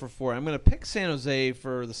it 4 for 4. I'm going to pick San Jose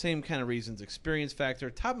for the same kind of reasons. Experience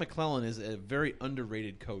factor. Todd McClellan is a very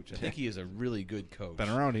underrated coach. I think he is a really good coach. Been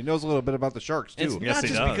around. He knows a little bit about the Sharks, too. And it's not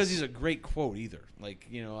just because he's a great quote, either. Like,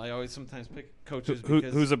 you know, I always sometimes pick coaches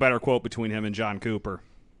because... Who's a better quote between him and John Cooper?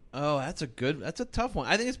 Oh, that's a tough one.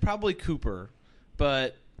 I think it's probably Cooper,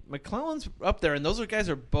 but McClellan's up there, and those guys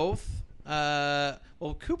are both...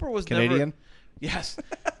 Cooper was Canadian? Never... Yes.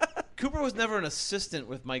 Cooper was never an assistant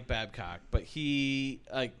with Mike Babcock, but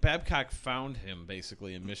Babcock found him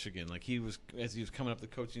basically in Michigan. Like as he was coming up the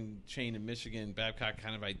coaching chain in Michigan, Babcock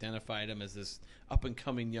kind of identified him as this up and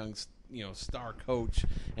coming young, star coach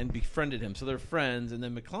and befriended him. So they're friends. And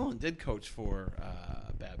then McClellan did coach for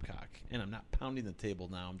Babcock. And I'm not pounding the table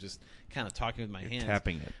now. I'm just kind of talking with my hands.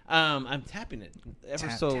 Tapping it. I'm tapping it ever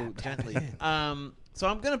so gently. So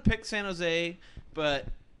I'm gonna pick San Jose, but.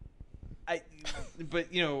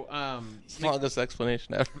 Longest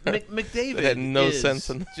explanation ever. McDavid had no is sense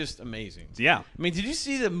in just amazing. Yeah. I mean, did you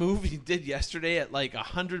see the move he did yesterday at like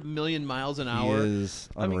 100 million miles an hour? He is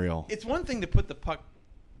unreal. I mean, it's one thing to put the puck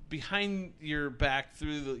behind your back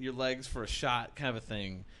through your legs for a shot kind of a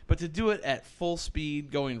thing, but to do it at full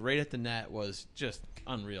speed going right at the net was just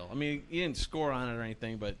unreal. I mean, he didn't score on it or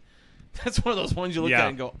anything, but that's one of those ones you look at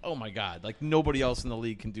and go, oh, my God. Like, nobody else in the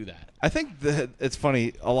league can do that. I think that it's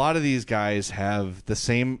funny. A lot of these guys have the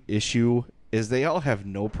same issue is they all have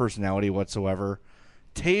no personality whatsoever.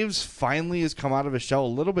 Taves finally has come out of his shell a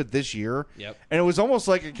little bit this year. Yep. And it was almost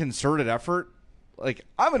like a concerted effort. Like,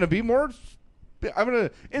 I'm going to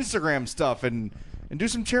Instagram stuff and do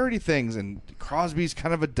some charity things. And Crosby's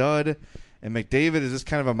kind of a dud. And McDavid is just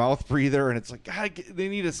kind of a mouth breather, and it's like, God, they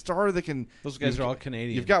need a star that can... Those guys are all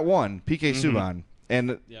Canadian. You've got one, PK Subban,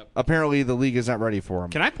 and apparently the league is not ready for him.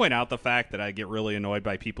 Can I point out the fact that I get really annoyed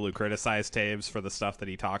by people who criticize Taves for the stuff that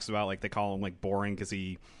he talks about? Like, they call him, boring because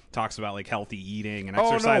he talks about, healthy eating and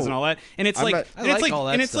exercise and all that. And it's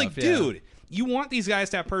dude... You want these guys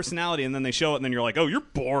to have personality, and then they show it, and then you're like, oh, you're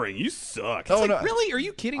boring. You suck. It's really? Are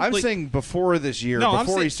you kidding? I'm saying before this year,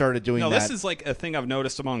 before he started doing that. No, this is a thing I've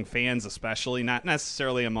noticed among fans especially, not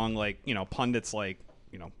necessarily among, pundits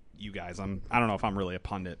you guys. I don't know if I'm really a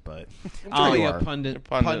pundit, but... Pundit.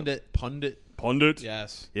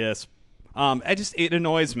 Yes. It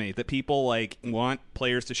annoys me that people want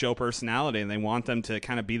players to show personality and they want them to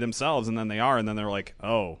kind of be themselves, and then they are, and then they're like,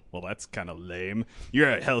 oh, well, that's kind of lame. You're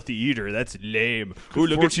a healthy eater. That's lame. Ooh,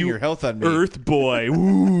 look at you, your health on me, Earth boy.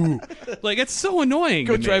 Ooh, it's so annoying.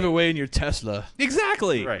 Go drive away in your Tesla.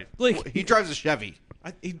 Exactly. Right. He drives a Chevy.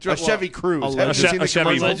 A Chevy Cruze. A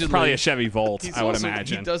Chevy, probably a Chevy Volt, I would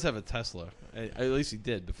imagine. He does have a Tesla. At least he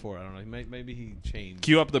did before. I don't know. Maybe he changed.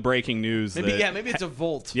 Cue up the breaking news. Maybe it's a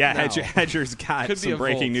Volt. Yeah, Hedger's got some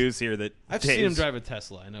breaking news here. That I've seen him drive a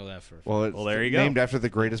Tesla. I know that for a fact. Well, there you go. Named after the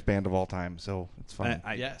greatest band of all time, so it's fine.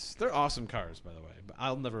 Yes, they're awesome cars, by the way. But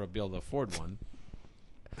I'll never be able to afford one.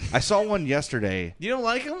 I saw one yesterday. You don't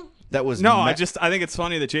like them? That was I think it's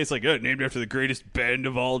funny that Jay's like, named after the greatest band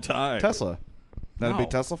of all time. Tesla. Not a big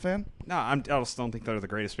Tesla fan? No, I just don't think they're the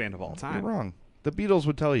greatest band of all time. You're wrong. The Beatles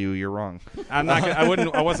would tell you you're wrong. I'm not. I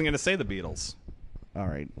wasn't going to say the Beatles. All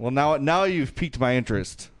right. Well, now you've piqued my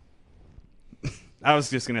interest. I was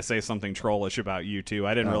just going to say something trollish about U2.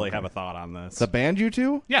 I didn't really have a thought on this. The band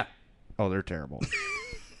U2? Yeah. Oh, they're terrible.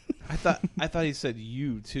 I thought he said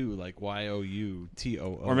you too, like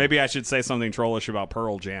YOUTOO. Or maybe I should say something trollish about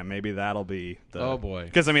Pearl Jam. Maybe that'll be the. Oh boy.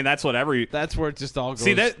 Because that's what That's where it just all goes.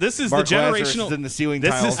 See, this is Mark the generational. Is in the ceiling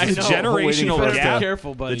this tiles. is the generational gap. Be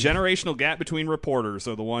careful, buddy. The generational gap between reporters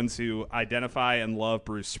are the ones who identify and love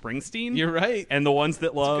Bruce Springsteen. You're right. And the ones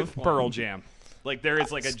that love Pearl Jam. Like there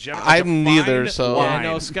is like a general. I'm neither. So yeah,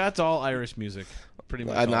 no, Scott's all Irish music, pretty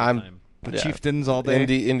much all the time. Chieftains all day.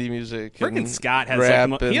 Indie music. Freaking Scott has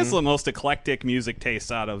he has the most eclectic music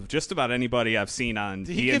taste out of just about anybody I've seen on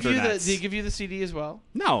the internet. Did he give you the CD as well?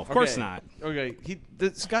 No, of course not. Okay,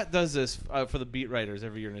 Scott does this for the beat writers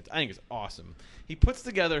every year, and I think it's awesome. He puts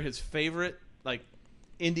together his favorite like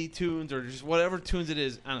indie tunes or just whatever tunes it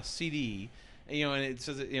is on a CD, and it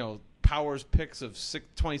says Powers picks of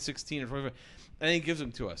 2016 or 25. And he gives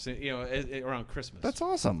them to us, around Christmas. That's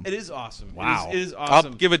awesome. It is awesome. Wow. It is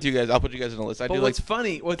awesome. I'll give it to you guys. I'll put you guys on the list. What's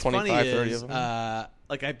funny is, 30 of them.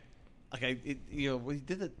 we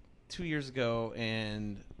did it 2 years ago,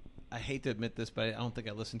 and I hate to admit this, but I don't think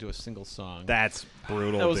I listened to a single song. That's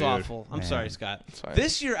brutal. That was dude. awful. I'm sorry, Scott.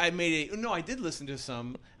 This year I made I did listen to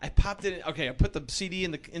some. I popped in. Okay, I put the CD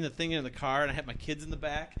in the thing in the car, and I had my kids in the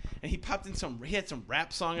back, and he popped in he had some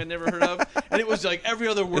rap song I'd never heard of, and it was like every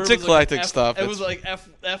other word. It's eclectic stuff. It was like F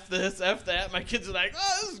this, F that. My kids are like,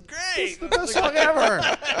 oh, this is great. It's the best song ever.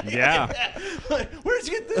 Yeah. Where'd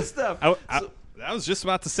you get this stuff? I was just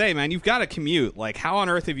about to say, man, you've got to commute. Like, how on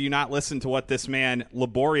earth have you not listened to what this man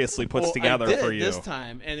laboriously puts together I did for you? This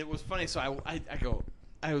time, and it was funny. So I go.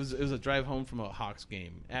 It was a drive home from a Hawks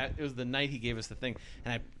game. It was the night he gave us the thing,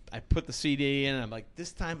 and I put the CD in, and I'm like,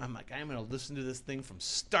 this time I'm going to listen to this thing from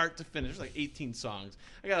start to finish. There's like 18 songs.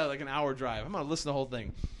 I got like an hour drive. I'm going to listen to the whole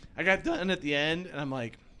thing. I got done at the end, and I'm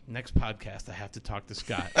like, next podcast I have to talk to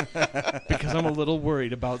Scott because I'm a little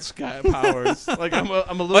worried about Scott Powers. Like I'm a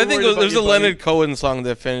little. Well, I think worried there's about a Leonard Cohen song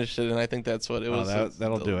that finished it, and I think that's what it was.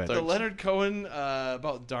 That'll do it. The Leonard Cohen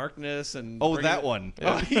about darkness and that one.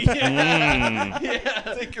 Oh, yeah.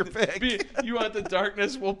 Yeah. Take your pick. You want the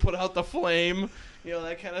darkness? We'll put out the flame.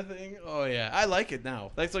 That kind of thing. Oh yeah, I like it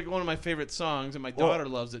now. That's like one of my favorite songs, and my daughter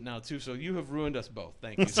loves it now too. So you have ruined us both.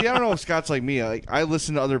 Thank you. See, I don't know if Scott's like me. I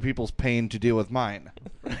listen to other people's pain to deal with mine.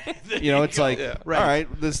 It's like, all right,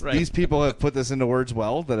 these people have put this into words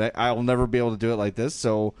well that I'll never be able to do it like this.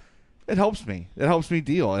 So it helps me. It helps me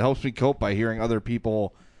deal. It helps me cope by hearing other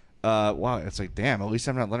people. Wow, it's like, damn, at least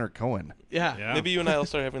I'm not Leonard Cohen. Yeah. Maybe you and I will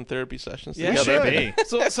start having therapy sessions Yeah, together.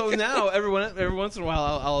 So now every once in a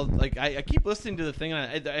while I'll like I keep listening to the thing,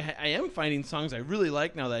 and I am finding songs I really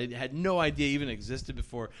like now that I had no idea even existed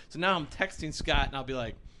before. So now I'm texting Scott, and I'll be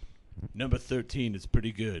like, number 13 is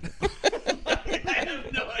pretty good. I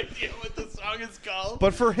have no idea what the song is called.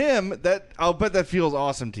 But for him, I'll bet that feels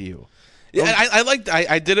awesome to you. Yeah,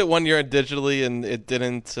 I did it one year digitally, and it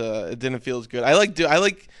didn't feel as good. I like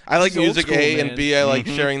music school, A man. and B. I like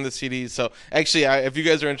sharing the CDs. So actually, if you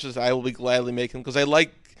guys are interested, I will be gladly making them because I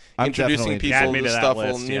like introducing people to stuff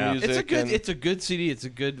on new music. It's a good CD. It's a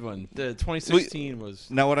good one. The 2016 was.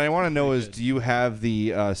 Now, what I want to know is, do you have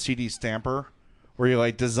the CD stamper where you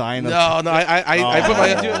like design? No, I put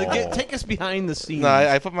my take us behind the scenes. No,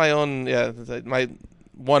 I put my own. Yeah,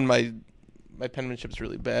 my penmanship's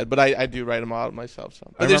really bad, but I do write them out myself.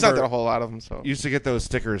 So. But there's not a whole lot of them. So you used to get those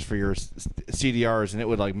stickers for your CDRs, and it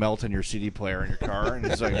would like melt in your CD player in your car, and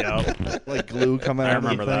it's like like glue coming out. I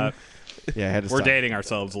remember that. Yeah, I had to We're stop. dating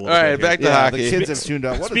ourselves a little bit. All right, bit. back to hockey. The kids have tuned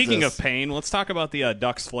out. Speaking of pain, let's talk about the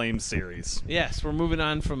Ducks Flames series. Yes, we're moving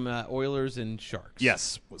on from Oilers and Sharks.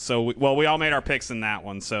 Yes. So, we all made our picks in that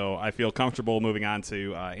one, so I feel comfortable moving on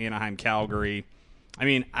to Anaheim, Calgary. I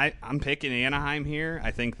mean, I'm picking Anaheim here.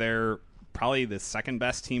 I think they're probably the second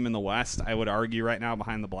best team in the West, I would argue right now,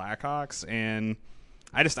 behind the Blackhawks. And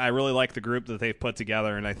I really like the group that they've put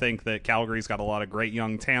together, and I think that Calgary's got a lot of great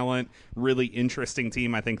young talent, really interesting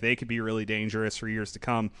team. I think they could be really dangerous for years to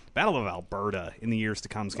come. Battle of Alberta in the years to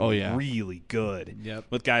come is going to be really good. Yep.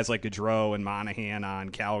 With guys like Gaudreau and Monahan on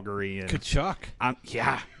Calgary. And Tkachuk.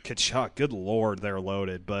 Tkachuk. Good Lord, they're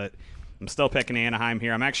loaded. But I'm still picking Anaheim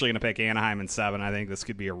here. I'm actually going to pick Anaheim in 7. I think this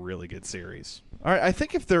could be a really good series. All right, I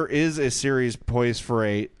think if there is a series poised for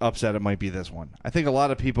a upset, it might be this one. I think a lot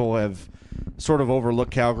of people have sort of overlooked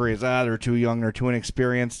Calgary as, they're too young, they're too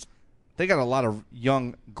inexperienced. They got a lot of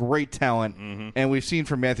young, great talent, and we've seen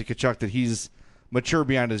from Matthew Tkachuk that he's mature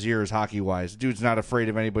beyond his years hockey-wise. Dude's not afraid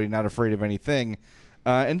of anybody, not afraid of anything,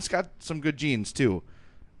 and it's got some good genes, too.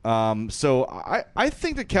 So I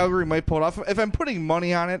think that Calgary might pull it off. If I'm putting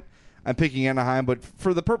money on it, I'm picking Anaheim, but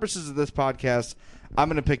for the purposes of this podcast, I'm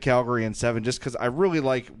going to pick Calgary in 7 just because I really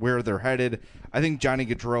like where they're headed. I think Johnny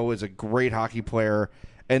Gaudreau is a great hockey player,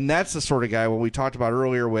 and that's the sort of guy, when we talked about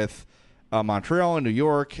earlier with Montreal and New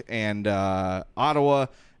York and Ottawa,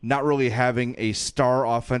 not really having a star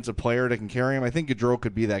offensive player that can carry him. I think Gaudreau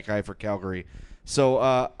could be that guy for Calgary. So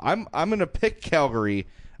I'm going to pick Calgary,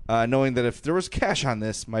 knowing that if there was cash on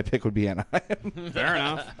this, my pick would be Anaheim. Fair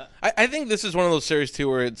enough. I think this is one of those series, too,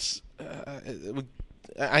 where it's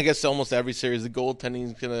I guess almost every series, the goaltending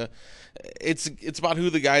is gonna. It's about who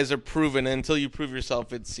the guys are proven. And until you prove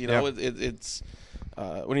yourself, it's it's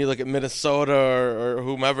when you look at Minnesota or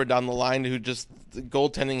whomever down the line who just the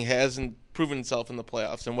goaltending hasn't proven itself in the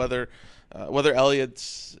playoffs, and whether Elliott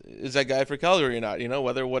is that guy for Calgary or not,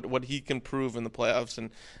 whether what he can prove in the playoffs, and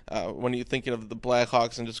when you're thinking of the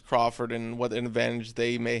Blackhawks and just Crawford and what an advantage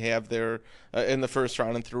they may have there in the first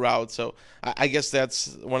round and throughout. So I guess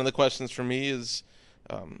that's one of the questions for me is.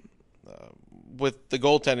 With the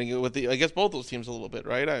goaltending, I guess both those teams a little bit,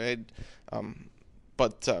 right? I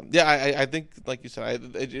think, like you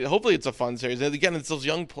said, hopefully it's a fun series. And again, it's those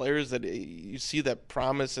young players that you see that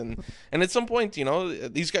promise, and at some point,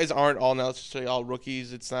 these guys aren't all necessarily all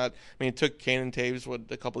rookies. It's not. I mean, it took Kane and Taves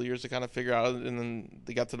a couple of years to kind of figure out, and then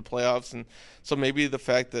they got to the playoffs, and so maybe the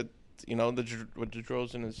fact that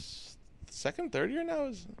Gaudreau's in his third year now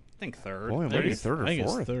is. I think third. Boy, maybe third or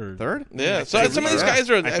fourth. Third? Yeah. So some of these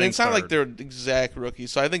guys are. I mean, it's not like they're exact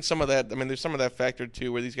rookies. So I think some of that. I mean, there's some of that factor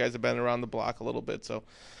too, where these guys have been around the block a little bit. So,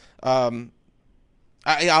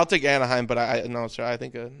 I'll take Anaheim, but I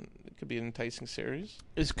think it could be an enticing series.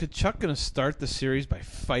 Is Tkachuk going to start the series by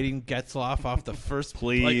fighting Getzlaf off the first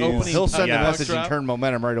Please. opening? He'll send a message drop? and turn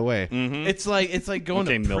momentum right away. Mm-hmm. It's like going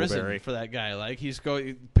to prison Milbury. for that guy. Like you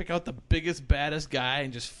pick out the biggest, baddest guy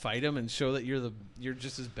and just fight him and show that you're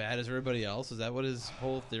just as bad as everybody else. Is that what his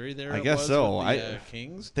whole theory there? I guess so. With the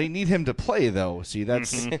Kings. They need him to play though. See,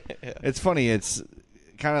 that's it's funny. It's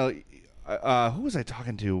kind of who was I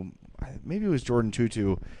talking to? Maybe it was Jordan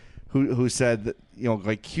Tutu. Who said that,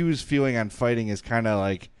 like Q's feeling on fighting is kind of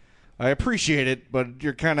like, I appreciate it, but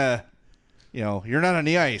you're kind of, you're not on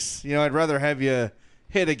the ice. I'd rather have you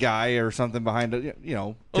hit a guy or something behind it,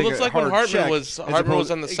 Well, it looks like when Hartman was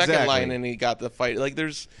on the second exactly. line and he got the fight. Like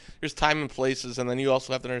there's time and places, and then you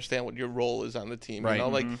also have to understand what your role is on the team. Right.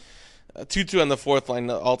 Like Tutu on the fourth line,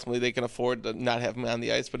 ultimately they can afford to not have him on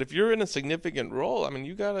the ice. But if you're in a significant role, I mean,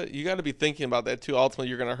 you gotta be thinking about that too. Ultimately,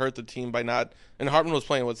 you're going to hurt the team by not. And Hartman was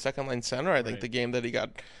playing second line center. I think the game that he got,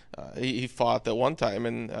 he fought that one time,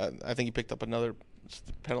 and I think he picked up another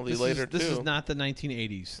penalty later too. This is not the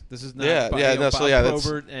 1980s. This is not Bob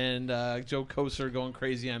Probert and Joe Kocur going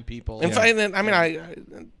crazy on people. There's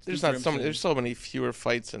so many fewer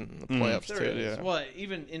fights in the playoffs too. Yeah. Well,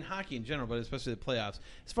 even in hockey in general, but especially the playoffs.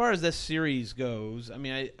 As far as this series goes, I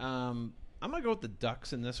mean, I'm gonna go with the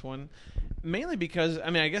Ducks in this one, mainly because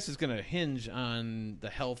I guess it's gonna hinge on the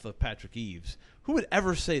health of Patrick Eaves. Who would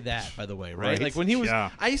ever say that, by the way, right? Like when he was,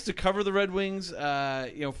 I used to cover the Red Wings, for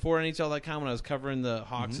NHL.com when I was covering the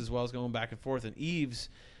Hawks as well as going back and forth. And Eaves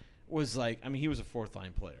was he was a fourth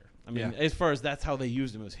line player. As far as that's how they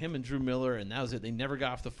used him, it was him and Drew Miller, and that was it. They never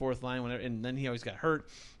got off the fourth line, and then he always got hurt.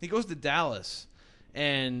 He goes to Dallas,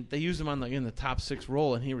 and they use him on in the top 6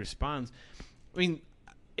 role, and he responds.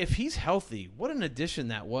 If he's healthy, what an addition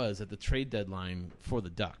that was at the trade deadline for the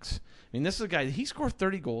Ducks. This is a guy. He scored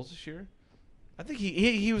 30 goals this year. I think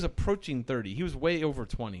he was approaching 30. He was way over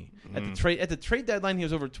 20 at the trade deadline. He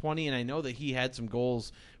was over 20, and I know that he had some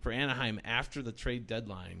goals for Anaheim after the trade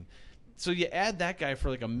deadline. So you add that guy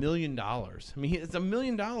for $1 million. It's $1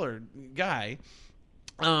 million guy.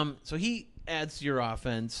 So he adds to your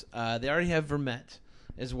offense. They already have Vermette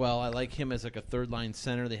as well. I like him as a third line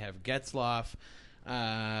center. They have Getzlaf.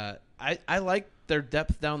 I like their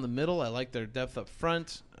depth down the middle. I like their depth up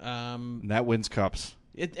front. That wins cups.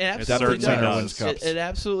 It absolutely does. It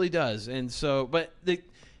absolutely does. And so, but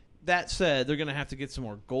that said, they're going to have to get some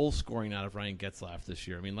more goal scoring out of Ryan Getzlaf this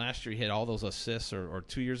year. I mean, last year he had all those assists, or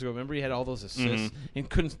 2 years ago, remember he had all those assists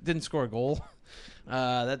and didn't score a goal.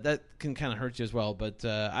 That can kind of hurt you as well. But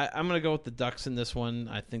I'm going to go with the Ducks in this one.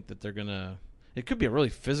 I think that they're going to. It could be a really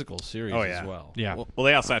physical series as well. Yeah. Well,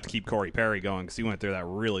 they also have to keep Corey Perry going because he went through that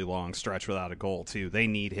really long stretch without a goal too. They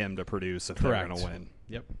need him to produce if they're going to win.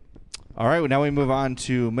 Yep. All right, well, now we move on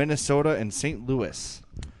to Minnesota and St. Louis.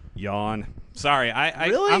 Yawn. Sorry,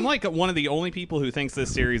 I'm like one of the only people who thinks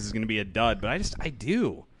this series is going to be a dud, but I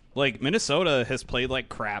do. Like, Minnesota has played like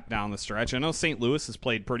crap down the stretch. I know St. Louis has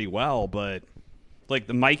played pretty well, but like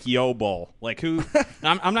the Mike Yeo Bowl, like who?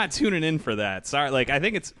 I'm not tuning in for that. Sorry, like I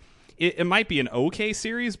think it might be an okay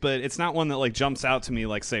series, but it's not one that like jumps out to me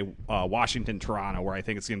like say Washington Toronto, where I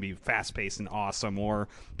think it's going to be fast paced and awesome, or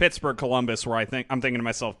Pittsburgh Columbus, where I'm thinking to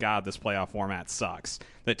myself, God, this playoff format sucks.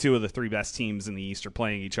 That two of the three best teams in the East are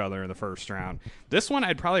playing each other in the first round. This one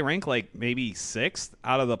I'd probably rank like maybe 6th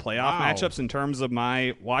out of the playoff matchups in terms of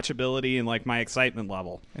my watchability and like my excitement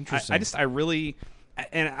level. Interesting.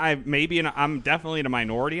 I'm definitely in a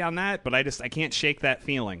minority on that, but I can't shake that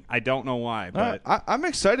feeling. I don't know why, but I'm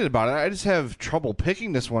excited about it. I just have trouble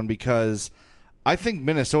picking this one because I think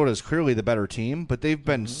Minnesota is clearly the better team, but they've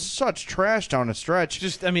been such trash down the stretch.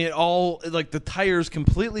 It all like the tires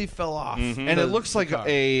completely fell off, and it looks like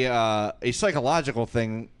a psychological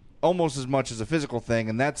thing almost as much as a physical thing.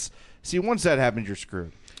 And once that happens, you're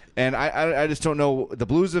screwed. And I just don't know. The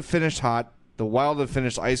Blues have finished hot. The Wild have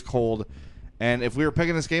finished ice cold. And if we were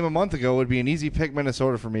picking this game a month ago, it would be an easy pick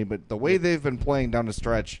Minnesota for me. But the way they've been playing down the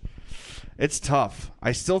stretch, it's tough.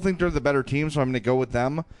 I still think they're the better team, so I'm going to go with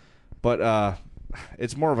them. But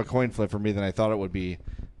it's more of a coin flip for me than I thought it would be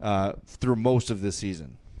through most of this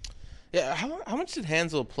season. Yeah, how much did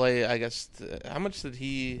Hansel play? I guess how much did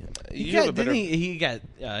he? He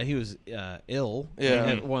was ill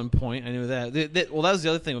at one point. I knew that. That was the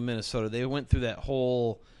other thing with Minnesota. They went through that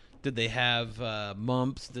whole. Did they have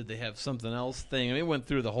mumps? Did they have something else thing? I mean, it went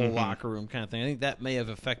through the whole locker room kind of thing. I think that may have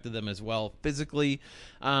affected them as well physically.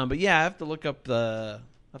 But yeah, I have to look up I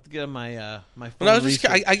have to get on my phone. Well,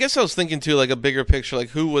 I guess I was thinking too, like a bigger picture, like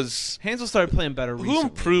who was Hansel started playing better recently. Who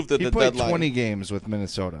improved at the deadline? He played 20 games with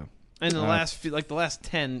Minnesota. And the last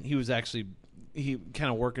 10, he was actually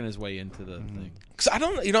kind of working his way into the thing. Because I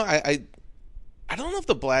don't know if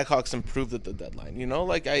the Blackhawks improved at the deadline. You know,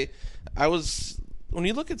 like I was. When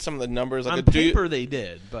you look at some of the numbers, like on paper they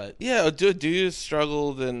did, but yeah, Dude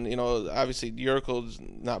struggled, and obviously Yurko's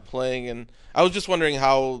not playing, and I was just wondering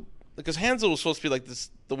how, because Hansel was supposed to be like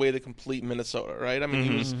the way to complete Minnesota, right? I mean,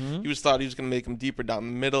 he was thought he was going to make him deeper down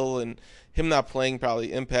the middle, and him not playing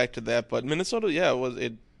probably impacted that. But Minnesota,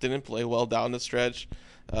 it didn't play well down the stretch.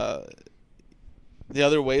 The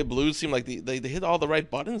other way, Blues seemed like they hit all the right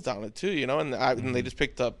buttons down it too, and they just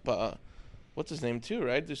picked up what's his name too,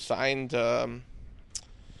 right? They signed.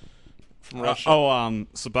 From Russia.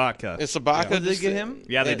 Sabaka. Is Sabaka? Did they get him?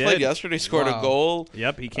 Yeah, they did. Played yesterday, scored a goal.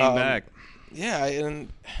 Yep, he came back. Yeah, and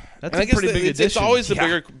that's a pretty big addition. It's always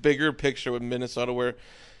the bigger picture with Minnesota, where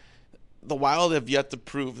the Wild have yet to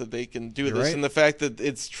prove that they can do this, and the fact that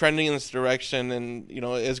it's trending in this direction, and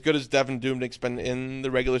as good as Devin Dubnik's been in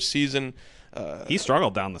the regular season, he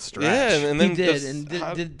struggled down the stretch. Yeah, and then he did.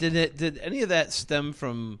 And did any of that stem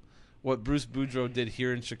from what Bruce Boudreau did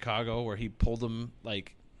here in Chicago, where he pulled him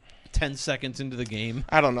like 10 seconds into the game?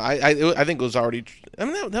 I don't know. I think it was already. I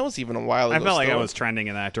mean, that was even a while ago. I felt like I was trending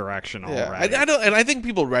in that direction already. I think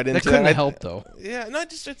people read into that. Couldn't have helped though. Yeah, no,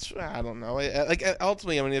 it's. I don't know. Like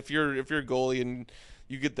ultimately, I mean, if you're a goalie and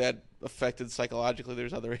you get that affected psychologically,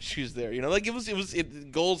 there's other issues there. Like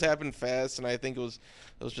goals happen fast, and I think it was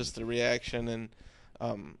just the reaction. And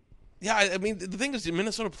yeah, I mean, the thing is,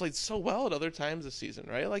 Minnesota played so well at other times this season,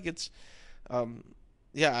 right? Like it's.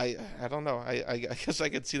 Yeah, I don't know. I guess I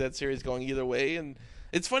could see that series going either way, and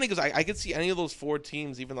it's funny because I could see any of those 4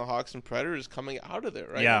 teams, even the Hawks and Predators, coming out of there,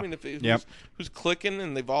 right? Yeah. I mean, who's clicking,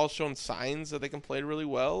 and they've all shown signs that they can play really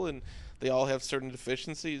well, and they all have certain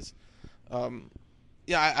deficiencies.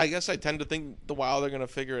 Yeah, I guess I tend to think the Wild are going to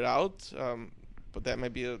figure it out, but that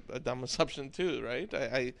might be a dumb assumption too,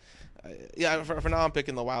 right? Yeah, for now I'm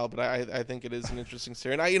picking the Wild, but I think it is an interesting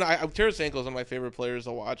series. And Tarasenko is one of my favorite players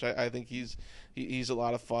to watch. I think he's a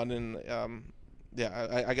lot of fun, and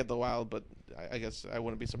I get the Wild, but I guess I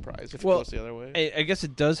wouldn't be surprised if it goes the other way. I guess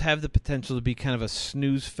it does have the potential to be kind of a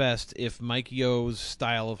snooze fest if Mike Yeo's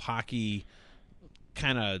style of hockey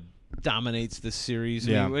kind of dominates this series.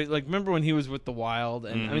 Yeah. I mean, like, remember when he was with the Wild?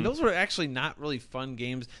 And I mean, those were actually not really fun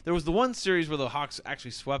games. There was the one series where the Hawks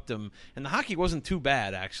actually swept him, and the hockey wasn't too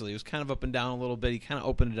bad, actually. It was kind of up and down a little bit. He kind of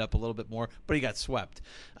opened it up a little bit more, but he got swept.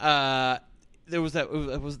 There was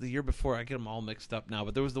it was the year before. I get them all mixed up now,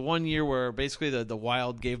 but there was the one year where basically the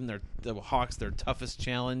Wild gave them the Hawks their toughest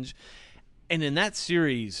challenge. And in that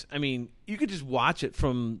series, I mean, you could just watch it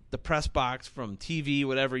from the press box, from TV,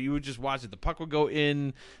 whatever. You would just watch it. The puck would go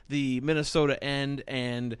in the Minnesota end,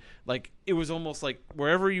 and like it was almost like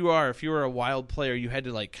wherever you are, if you were a Wild player, you had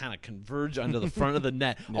to like kind of converge onto the front of the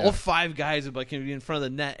net. Yeah. All 5 guys would like be in front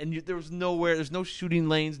of the net, and there was nowhere. There's no shooting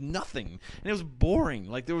lanes, nothing, and it was boring.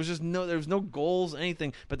 Like there was no goals,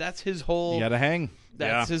 anything. But that's his whole. You got to hang.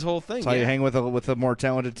 That's his whole thing. That's how you hang with a more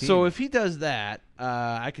talented team. So if he does that,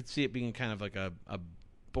 I could see it being kind of like a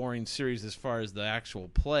boring series as far as the actual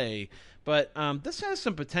play. But this has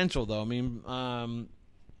some potential, though. I mean,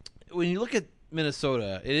 when you look at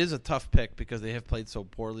Minnesota, it is a tough pick because they have played so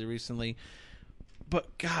poorly recently.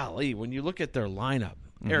 But golly, when you look at their lineup,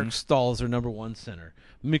 Eric Staal is their number 1 center.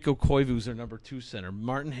 Mikko Koivu is their number 2 center.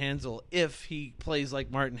 Martin Hanzal, if he plays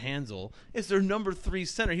like Martin Hanzal, is their number 3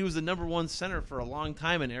 center. He was the number 1 center for a long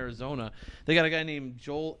time in Arizona. They got a guy named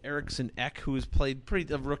Joel Eriksson Ek who has played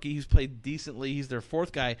a rookie. He's played decently. He's their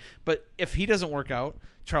 4th guy. But if he doesn't work out,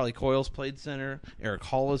 Charlie Coyle's played center. Eric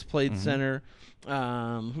Hall has played center.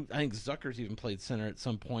 I think Zucker's even played center at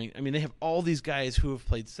some point. I mean, they have all these guys who have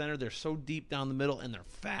played center. They're so deep down the middle, and they're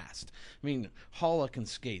fast. I mean, Halla can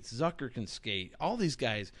skate. Zucker can skate. All these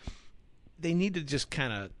guys, they need to just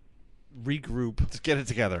kind of regroup. Just get it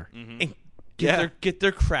together. And get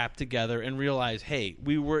their crap together and realize, hey,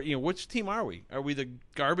 we were, which team are we? Are we the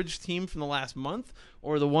garbage team from the last month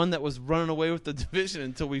or the one that was running away with the division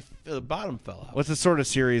until the bottom fell out? What's the sort of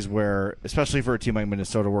series where, especially for a team like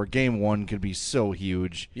Minnesota, where game 1 could be so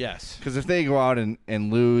huge? Yes. Because if they go out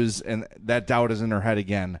and lose and that doubt is in their head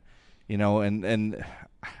again, and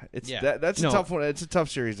it's that's a tough one. It's a tough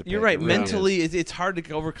series to pick. You're right. It really mentally, it's hard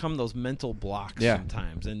to overcome those mental blocks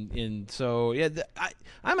sometimes, and so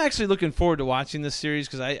I'm actually looking forward to watching this series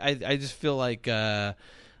because I just feel like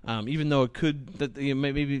even though it could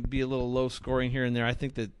maybe be a little low scoring here and there, I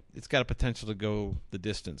think that it's got a potential to go the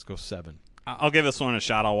distance, go 7. I'll give this one a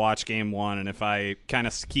shot. I'll watch game 1, and if I kind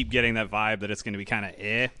of keep getting that vibe that it's going to be kind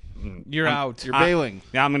of you're out. You're bailing.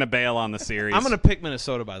 Yeah, I'm going to bail on the series. I'm going to pick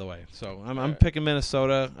Minnesota, by the way. So I'm picking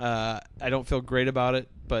Minnesota. I don't feel great about it,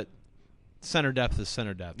 but center depth is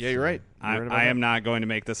center depth. Yeah, you're right. I am not going to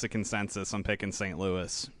make this a consensus. I'm picking St.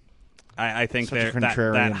 Louis. I think Such a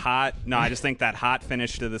that hot. No, I just think that hot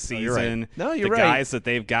finish to the season. You're right. No, you're the right. guys that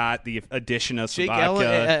they've got, the addition of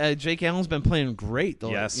Sabatka. Jake Allen's been playing great.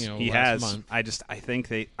 He has. Month. I think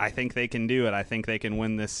they can do it. I think they can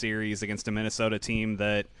win this series against a Minnesota team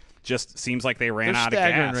that just seems like they ran out of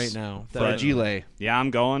gas right now. Fragile. Yeah,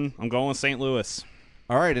 I'm going with St. Louis.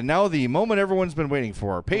 All right, and now the moment everyone's been waiting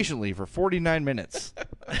for, patiently for 49 minutes.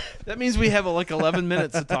 That means we have 11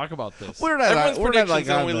 minutes to talk about this. We're not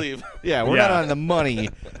when we leave. Yeah, we're not on the money.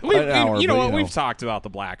 We've talked about the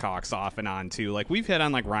Blackhawks off and on too. Like we've hit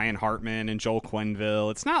on Ryan Hartman and Joel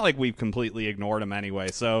Quenneville. It's not like we've completely ignored them anyway.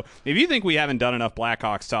 So if you think we haven't done enough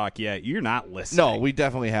Blackhawks talk yet, you're not listening. No, we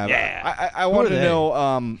definitely have. Yeah. I want to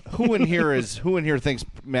know who in here thinks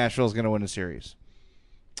Nashville's going to win the series.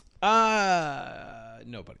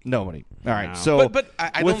 Nobody. All right. No. So, but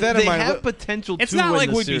I with don't, that they in mind, have potential. It's to not win like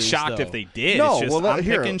the we'd be series, shocked though. if they did. No, it's just, I'm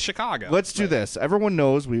picking Chicago. Let's do this. Everyone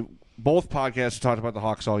knows we both podcasts talked about the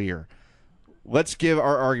Hawks all year. Let's give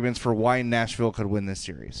our arguments for why Nashville could win this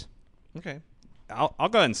series. Okay. I'll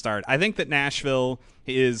go ahead and start. I think that Nashville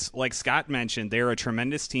is, like Scott mentioned, they're a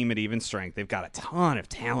tremendous team at even strength. They've got a ton of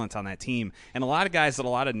talent on that team. And a lot of guys that a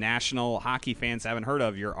lot of national hockey fans haven't heard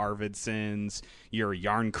of. Your Arvidssons, your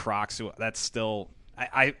Jarn Krocs. That's still,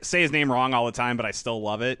 I say his name wrong all the time, but I still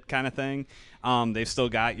love it kind of thing. They've still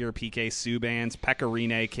got your PK Subans. Pekka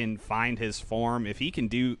Rinne can find his form. If he can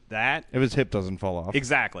do that. If his hip doesn't fall off.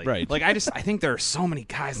 Exactly. Right. I think there are so many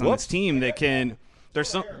guys on this team that can. There's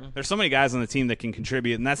so many guys on the team that can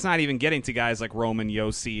contribute, and that's not even getting to guys like Roman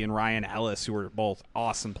Josi and Ryan Ellis, who are both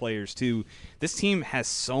awesome players too. This team has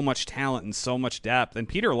so much talent and so much depth, and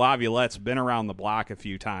Peter Laviolette's been around the block a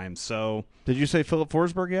few times. So, did you say Philip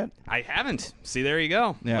Forsberg yet? I haven't. See, there you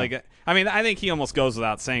go. Yeah. I think he almost goes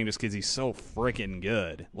without saying just because he's so freaking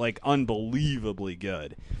good, unbelievably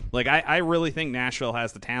good. I really think Nashville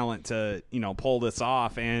has the talent to, pull this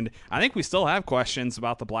off, and I think we still have questions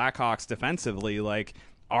about the Blackhawks defensively.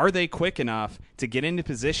 are they quick enough to get into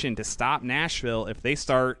position to stop Nashville if they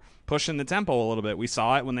start pushing the tempo a little bit? We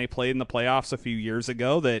saw it when they played in the playoffs a few years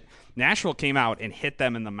ago that Nashville came out and hit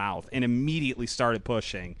them in the mouth and immediately started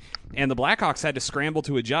pushing. And the Blackhawks had to scramble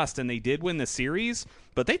to adjust, and they did win the series,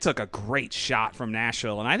 but they took a great shot from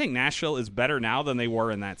Nashville. And I think Nashville is better now than they were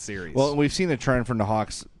in that series. Well, we've seen a trend from the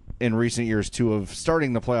Hawks in recent years, too, of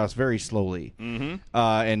starting the playoffs very slowly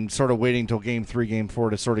and sort of waiting until Game 3, Game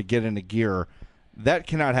 4 to sort of get into gear. That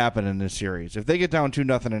cannot happen in this series. If they get down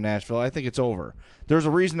 2-0 in Nashville, I think it's over. There's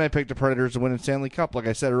a reason I picked the Predators to win in Stanley Cup. Like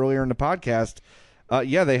I said earlier in the podcast,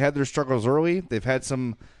 they had their struggles early. They've had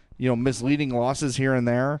some, misleading losses here and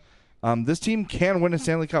there. This team can win a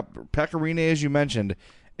Stanley Cup. Pekka Rinne, as you mentioned,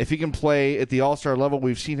 if he can play at the All-Star level,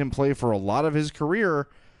 we've seen him play for a lot of his career,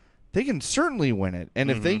 they can certainly win it. And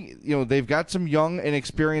if they, they've got some young and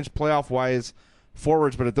experienced playoff-wise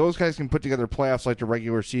forwards, but if those guys can put together playoffs like the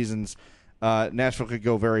regular seasons, Nashville could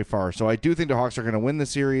go very far. So I do think the Hawks are going to win the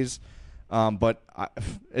series, but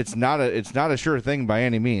it's not a sure thing by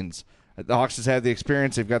any means. The Hawks has had the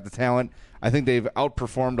experience. They've got the talent. I think they've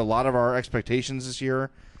outperformed a lot of our expectations this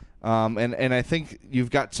year. And I think you've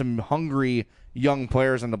got some hungry young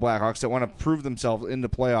players on the Blackhawks that want to prove themselves in the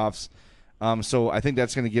playoffs. So I think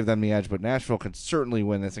that's going to give them the edge. But Nashville can certainly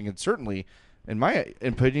win this and can certainly, in my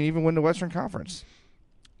opinion, even win the Western Conference.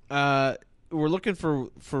 We're looking for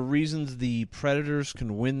reasons the Predators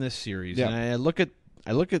can win this series. Yeah. And I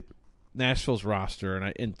look at Nashville's roster,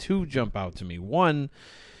 and two jump out to me. One,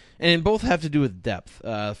 and both have to do with depth.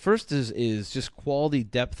 First is just quality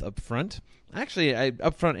depth up front. Actually,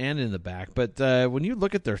 up front and in the back. But when you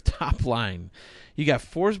look at their top line, you got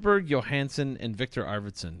Forsberg, Johansson, and Victor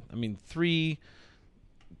Arvidsson. I mean, three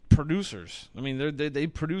producers. I mean, they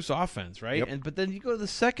produce offense, right? Yep. But then you go to the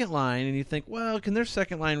second line, and you think, well, can their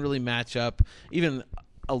second line really match up even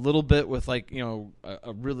a little bit with a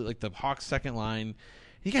really like the Hawks' second line?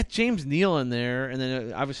 You got James Neal in there, and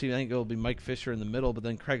then obviously I think it'll be Mike Fisher in the middle, but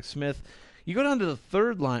then Craig Smith. You go down to the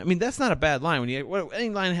third line. I mean, that's not a bad line. Any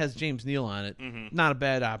line has James Neal on it, not a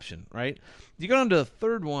bad option, right? You go down to the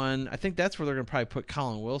third one. I think that's where they're going to probably put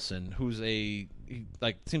Colin Wilson, who's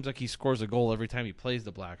seems like he scores a goal every time he plays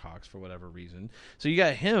the Blackhawks for whatever reason. So you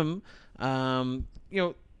got him.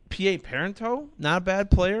 P.A. Parento, not a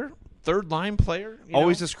bad player. Third line player.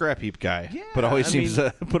 Always a scrap heap guy, but always seems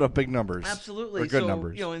to put up big numbers. Absolutely. Or good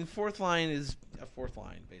numbers. And fourth line is a fourth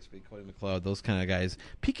line, basically. Cody McLeod, those kind of guys.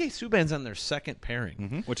 PK Subban's on their second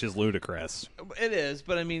pairing. Which is ludicrous. It is,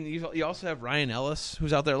 but I mean, you also have Ryan Ellis,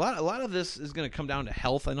 who's out there. A lot of this is going to come down to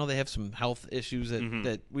health. I know they have some health issues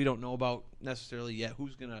that we don't know about necessarily yet,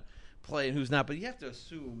 who's going to play and who's not, but you have to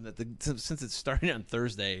assume that since it's starting on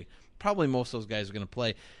Thursday, probably most of those guys are going to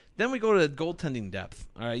play. Then we go to goaltending depth.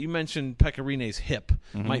 All right, you mentioned Pekka Rinne's hip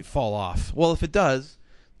might fall off. Well, if it does,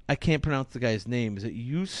 I can't pronounce the guy's name. Is it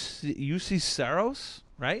UC Saros?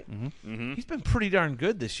 Right? He's been pretty darn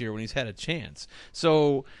good this year when he's had a chance.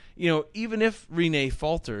 So, even if Rinne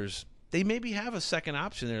falters, they maybe have a second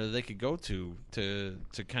option there that they could go to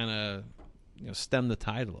kind of stem the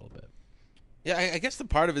tide a little bit. Yeah, I guess the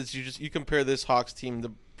part of it is you compare this Hawks team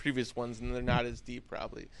to previous ones, and they're not as deep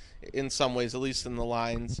probably in some ways, at least in the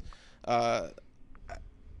lines. And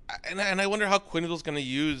I wonder how Quenneville's going to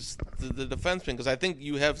use the defenseman, because I think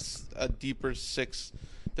you have a deeper six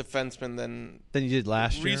defenseman than you did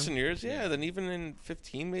last year. Recent years, yeah, than even in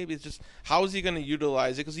 15 maybe. It's just how is he going to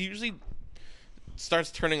utilize it? Because he usually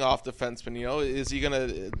starts turning off defensemen. Is he going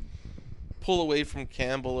to pull away from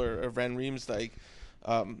Campbell or Van Riemsdyk?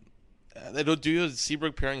 The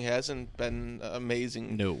Seabrook pairing hasn't been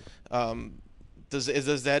amazing. No. Does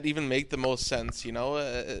that even make the most sense? And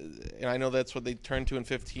I know that's what they turned to in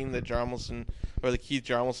 15, the Keith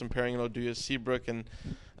Jarmelson pairing, Oduya Seabrook, and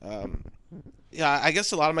I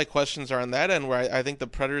guess a lot of my questions are on that end, where I think the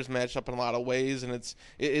Predators match up in a lot of ways, and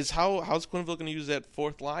how's Quenneville going to use that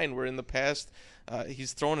fourth line, where in the past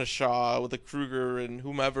he's thrown a Shaw with a Kruger and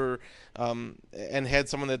whomever, and had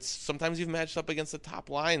someone that's sometimes even matched up against the top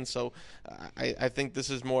line. So I think this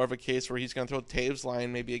is more of a case where he's going to throw Taves'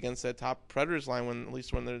 line maybe against that top Predators line, at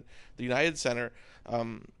least when they're the United Center.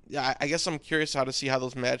 I guess I'm curious how to see how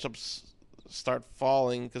those matchups start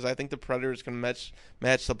falling, because I think the Predators can match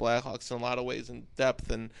the Blackhawks in a lot of ways in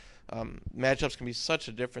depth, and matchups can be such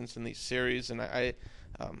a difference in these series. And I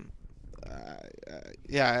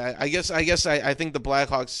think the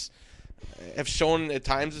Blackhawks have shown at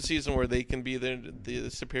times this season where they can be the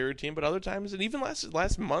superior team, but other times, and even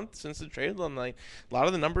last month since the trade deadline, a lot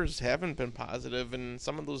of the numbers haven't been positive, and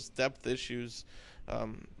some of those depth issues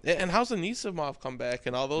And how's Anisimov come back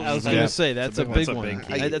and all those? I was going to say that's a big one.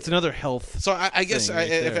 That's another health. So I guess if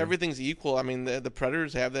there. everything's equal, I mean the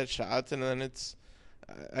Predators have that shot, and then it's.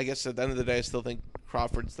 I guess at the end of the day, I still think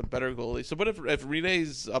Crawford's the better goalie. So, but if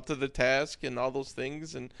Rene's up to the task and all those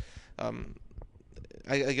things, and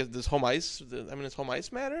I guess does home ice? I mean, does home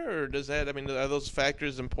ice matter, or does that? I mean, are those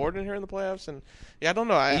factors important here in the playoffs? And I don't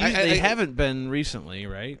know. They haven't been recently,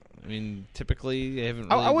 right? I mean, typically they haven't.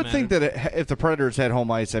 Really I would mattered. think that if the Predators had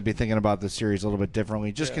home ice, I'd be thinking about this series a little bit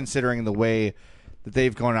differently, just considering the way that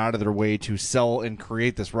they've gone out of their way to sell and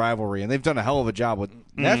create this rivalry, and they've done a hell of a job with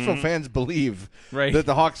Nashville fans believe that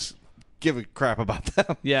the Hawks give a crap about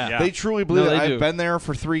them. Yeah. They truly believe it. I've do. been there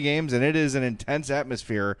for 3 games, and it is an intense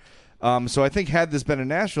atmosphere. So I think had this been in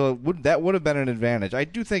Nashville, that would have been an advantage. I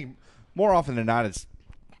do think more often than not it's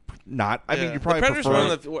not. I mean, you probably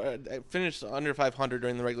the prefer finished under 500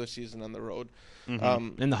 during the regular season on the road.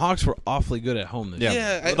 And the Hawks were awfully good at home this year.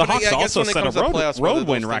 Yeah, the Hawks also set a road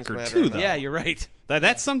win record matter, too, though. Yeah, you're right.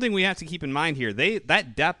 That's something we have to keep in mind here.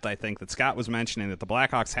 That depth, I think, that Scott was mentioning that the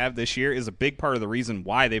Blackhawks have this year is a big part of the reason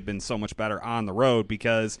why they've been so much better on the road,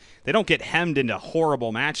 because they don't get hemmed into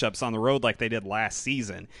horrible matchups on the road like they did last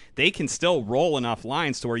season. They can still roll enough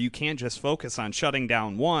lines to where you can't just focus on shutting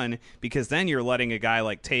down one, because then you're letting a guy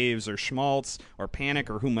like Taves or Schmaltz or Panic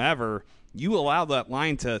or whomever. You allow that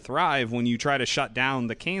line to thrive when you try to shut down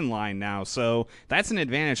the Kane line now. So that's an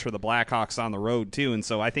advantage for the Blackhawks on the road, too. And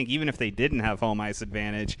so I think even if they didn't have home ice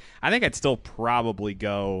advantage, I think I'd still probably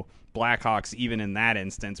go Blackhawks even in that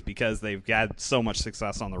instance, because they've got so much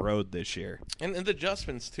success on the road this year. And the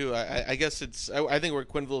adjustments, too. I guess I think where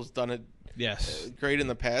Quenneville's done it great in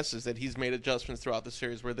the past is that he's made adjustments throughout the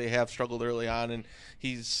series where they have struggled early on, and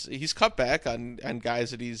he's cut back on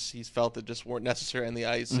guys that he's felt that just weren't necessary on the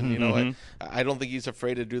ice. And I don't think he's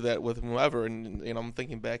afraid to do that with whomever. And I'm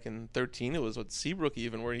thinking back in 2013, it was with Seabrook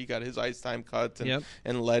even, where he got his ice time cut,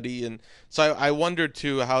 and Leddy, and so I wonder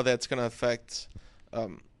too how that's going to affect.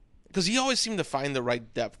 Because he always seemed to find the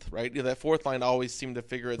right depth, right? That fourth line always seemed to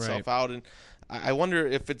figure itself out, and I wonder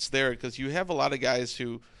if it's there, because you have a lot of guys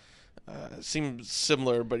who seem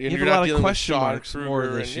similar, but you're not dealing with Shaw and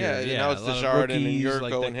Kruger, and now it's Desjardins and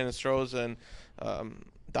Yurko and Hinostroza, and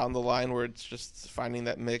down the line where it's just finding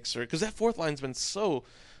that mix, or because that fourth line's been so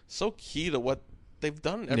key to what they've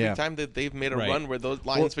done every time that they've made a run where those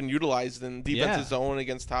lines been utilized in defensive zone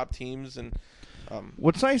against top teams. And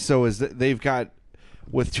what's nice though is that they've got,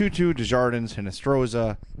 with Tutu, Desjardins,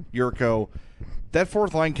 Hinostroza, Yurko, that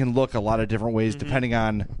fourth line can look a lot of different ways depending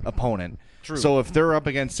on opponent. True. So if they're up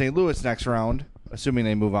against St. Louis next round, assuming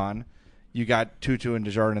they move on, you got Tutu and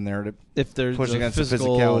Desjardins there to push against the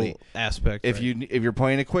physicality aspect. If you're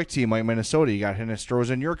playing a quick team like Minnesota, you got Hinostroza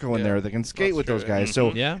and Yurko in there that can skate with those guys.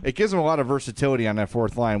 So it gives them a lot of versatility on that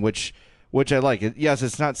fourth line, which I like. Yes,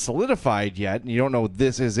 it's not solidified yet, and you don't know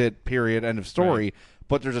this is it, period, end of story. Right.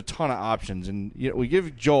 But there's a ton of options, and we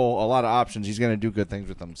give Joel a lot of options. He's going to do good things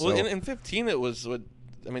with them. So. Well, in 2015, it was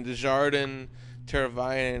Desjardins,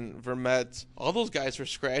 Teravainen, Vermette, all those guys were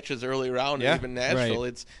scratches early round, and even Nashville.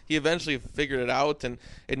 Right. He eventually figured it out, and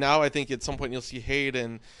now I think at some point you'll see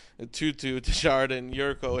Hayden, Tutu, Desjardins,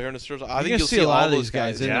 Yurko, Hinostroza. I think you'll see a lot all of those these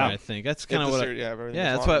guys in there. I think that's kind of what.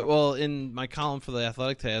 That's what. Well, in my column for the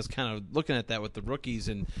Athletic today, I was kind of looking at that with the rookies,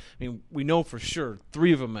 and I mean, we know for sure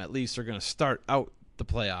 3 of them at least are going to start out the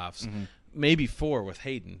playoffs. Maybe 4 with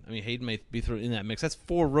Hayden. I mean, Hayden may be thrown in that mix. That's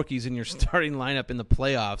 4 rookies in your starting lineup in the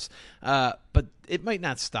playoffs. But it might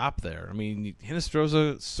not stop there. I mean,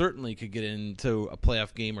 Hinostroza certainly could get into a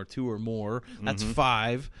playoff game or 2 or more. That's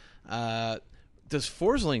 5. Does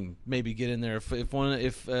Forsling maybe get in there if one?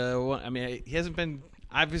 I mean, he hasn't been.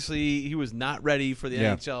 Obviously, he was not ready for the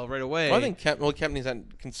NHL right away. Well, I think Kempny's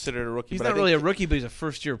not considered a rookie. He's not really a rookie, but he's a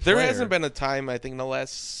first-year player. There hasn't been a time, I think, in the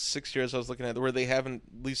last 6 years I was looking at where they haven't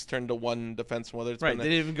at least turned to one defenseman, whether it's been they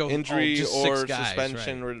didn't even go injury or guys,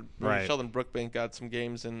 suspension. Where Sheldon Brookbank got some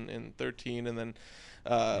games in 13, and then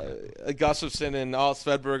Gustafsson and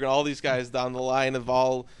Svedberg and all these guys down the line have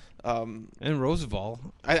all. And Roosevelt.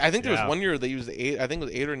 I think there was 1 year they used 8. I think it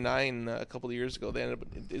was 8 or 9 a couple of years ago. They ended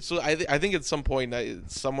up. So I think at some point,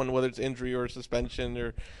 someone, whether it's injury or suspension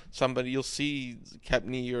or somebody, you'll see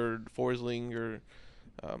Kempny or Forsling or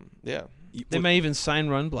They may even sign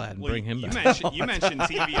Rundblad and bring him back. You mentioned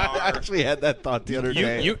TVR. I actually had that thought the other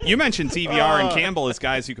day. You mentioned TVR and Campbell as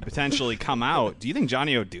guys who could potentially come out. Do you think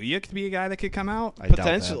Johnny Oduya could be a guy that could come out?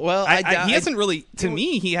 Potentially. Well, he hasn't really. To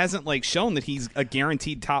me, he hasn't shown that he's a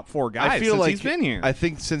guaranteed top 4 guy since he's been here. I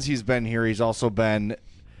think since he's been here, he's also been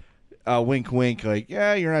wink, wink.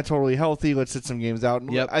 You're not totally healthy. Let's sit some games out.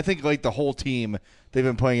 And I think the whole team they've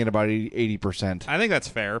been playing at about 80%. I think that's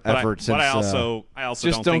fair, but I also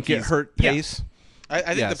just don't think get hurt pace.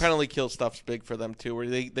 I think the penalty kill stuff's big for them too, where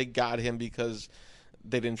they got him because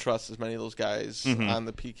they didn't trust as many of those guys on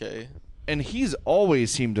the PK. And he's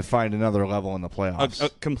always seemed to find another level in the playoffs.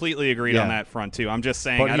 Completely agreed on that front too. I'm just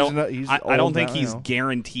saying, but I don't think he's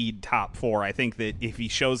guaranteed top 4. I think that if he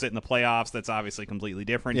shows it in the playoffs, that's obviously completely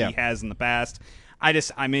different. He has in the past.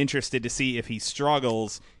 I'm interested to see if he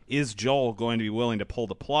struggles. Is Joel going to be willing to pull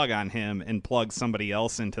the plug on him and plug somebody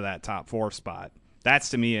else into that top 4 spot? That's,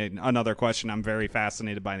 to me, another question I'm very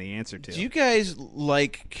fascinated by the answer to. Do you guys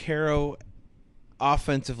like Caro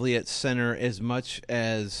offensively at center as much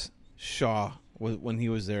as Shaw when he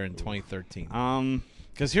was there in 2013?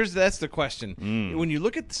 Because that's the question. When you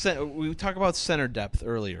look at the center, we talk about center depth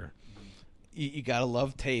earlier. You got to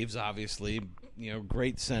love Taves, obviously.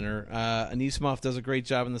 Great center. Anisimov does a great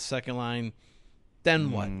job in the second line.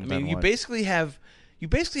 Then what? You basically have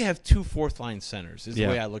 2 fourth-line centers is the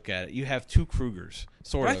way I look at it. You have 2 Krugers,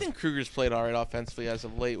 sort of. I think Kruger's played all right offensively as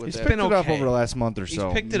of late. He's picked it up over the last month or so.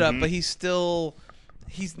 He's picked it up, but he's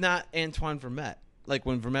not Antoine Vermette. Like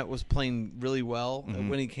when Vermette was playing really well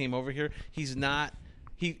when he came over here, he's not.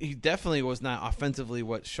 He definitely was not offensively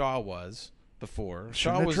what Shaw was before.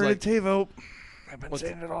 Shaw was like Tavo. I've been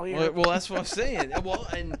saying it all year. Well, that's what I'm saying. Well,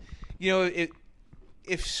 and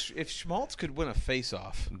if Schmaltz could win a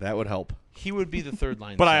face-off, that would help. He would be the third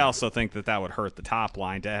line. But I also think that would hurt the top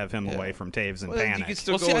line to have him away from Taves and Panik.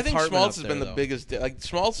 I think Schmaltz has been the biggest.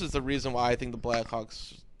 Schmaltz is the reason why I think the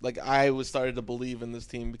Blackhawks. I started to believe in this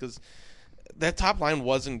team because that top line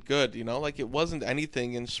wasn't good. It wasn't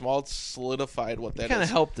anything, and Schmaltz solidified what that. Kind of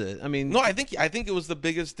helped it. No, I think it was the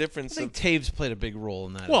biggest difference. I think Taves played a big role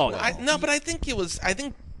in that. Well, but I think it was. I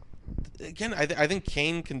think. Again, I think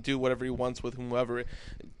Kane can do whatever he wants with whomever.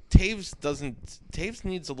 Taves doesn't. Taves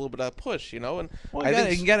needs a little bit of push, and I think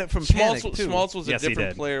he can get it from Schmaltz, Panik too. Schmaltz was a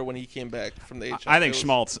different player when he came back from the HL. I think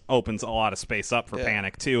Schmaltz opens a lot of space up for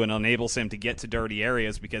Panik too, and enables him to get to dirty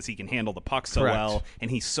areas because he can handle the puck so well,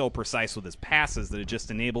 and he's so precise with his passes that it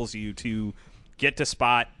just enables you to get to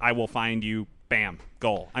spot. I will find you. Bam,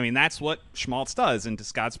 goal. That's what Schmaltz does, and to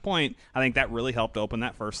Scott's point, I think that really helped open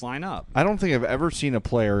that first line up. I don't think I've ever seen a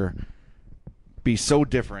player be so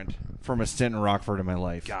different from a stint in Rockford in my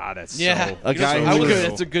life. God, that's a guy who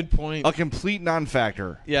that's a good point. A complete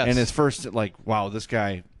non-factor. Yes. And his first, wow, this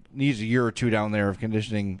guy needs a year or 2 down there of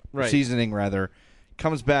conditioning, seasoning rather,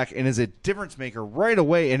 comes back and is a difference maker right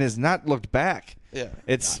away and has not looked back. Yeah,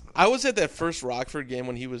 I was at that first Rockford game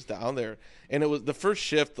when he was down there, and it was the first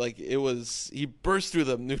shift. He burst through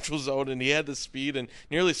the neutral zone and he had the speed and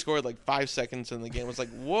nearly scored 5 seconds in the game. It was like,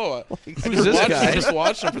 whoa! Who's this guy? I just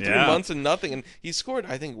watched him for 3 months and nothing, and he scored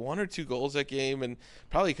I think 1 or 2 goals that game, and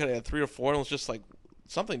probably could have had 3 or 4. And it was just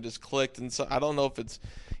something just clicked, and so I don't know if it's.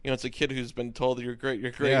 It's a kid who's been told that you're great. You're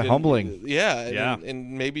great. Yeah, humbling.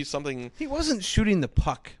 And maybe something. He wasn't shooting the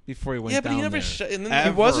puck before he went down. Yeah, but he never. He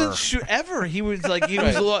wasn't ever. He was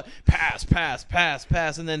was a lot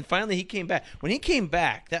pass, and then finally he came back. When he came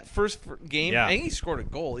back that first game, I think he scored a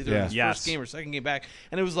goal either in his first game or second game back,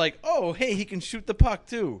 and it was like, oh, hey, he can shoot the puck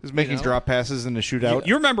too. He was making drop passes in the shootout.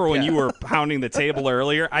 You remember when you were pounding the table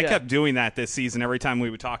earlier? I kept doing that this season. Every time we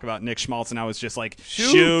would talk about Nick Schmaltz, and I was just like,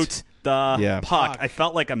 shoot the puck. I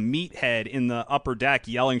felt like a meathead in the upper deck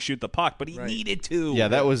yelling shoot the puck, but he needed to. Yeah,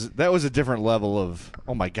 that was a different level of,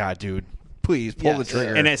 oh my God, dude. Please pull the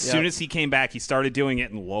trigger. And as soon as he came back, he started doing it,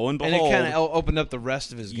 and lo and behold. And it kind of opened up the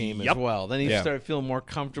rest of his game as well. Then he started feeling more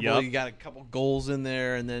comfortable. He got a couple goals in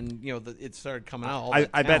there, and then it started coming out.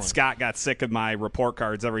 I bet Scott got sick of my report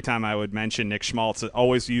cards every time I would mention Nick Schmaltz.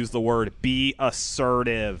 Always use the word be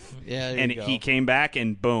assertive. Yeah, and he came back,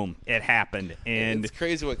 and boom, it happened. And it's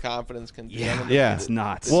crazy what confidence can do. Yeah, it's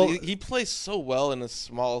nuts. Well, he plays so well in a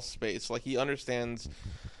small space. He understands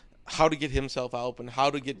how to get himself open, how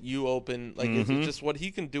to get you open. It's just what he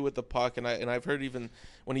can do with the puck. And I've heard even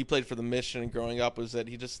when he played for the Mission and growing up was that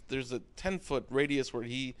there's a 10-foot radius where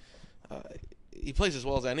he plays as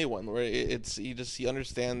well as anyone. Where he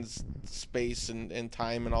understands space and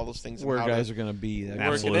time and all those things. Where guys are going to be.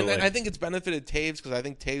 Absolutely. And I think it's benefited Taves because I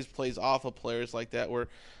think Taves plays off of players like that where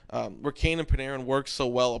Kane and Panarin work so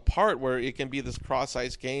well apart where it can be this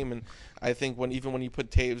cross-ice game. And I think when you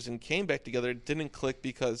put Taves and Kane back together, it didn't click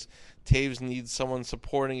because Taves needs someone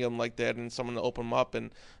supporting him like that and someone to open him up.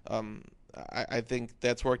 And I think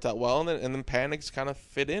that's worked out well. And then Panik's kind of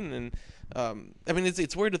fit in. And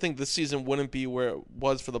it's weird to think this season wouldn't be where it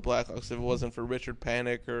was for the Blackhawks if it wasn't for Richard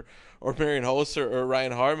Panik or Marian Hossa or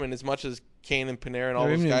Ryan Hartman. As much as Kane and Panarin, all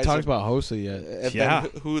those guys. We haven't even talked about Hossa yet.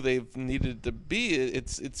 Been who they've needed to be.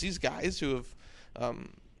 It's these guys who have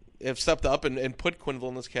have stepped up and put Quenneville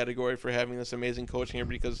in this category for having this amazing coaching here,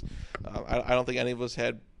 because I don't think any of us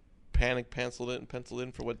had Panic penciled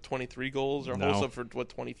in for 23 goals, or Hossa for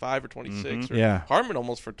 25 or 26, or Hartman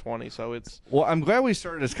almost for 20. So it's I'm glad we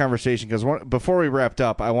started this conversation, because before we wrapped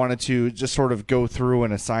up, I wanted to just sort of go through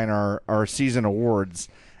and assign our season awards,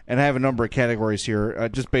 and I have a number of categories here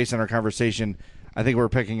just based on our conversation. I think we're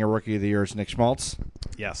picking a Rookie of the Year as Nick Schmaltz.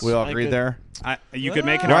 Yes, we all agree there. You could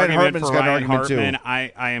make an Ryan argument Hartman's for got an Ryan argument Hartman.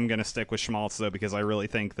 too. I am going to stick with Schmaltz though, because I really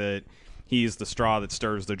think that he's the straw that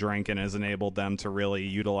stirs the drink and has enabled them to really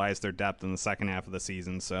utilize their depth in the second half of the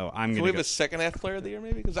season. So I'm going to. Can we have a second half player of the year,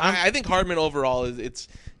 maybe? Because I think Hartman overall it's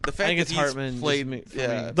the fact that he's Hartman played.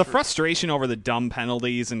 The frustration over the dumb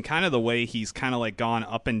penalties and kind of the way he's kind of like gone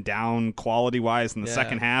up and down quality wise in the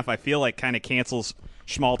second half, I feel like kind of cancels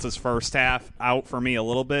Schmaltz's first half out for me a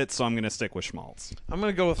little bit, so I'm going to stick with Schmaltz. I'm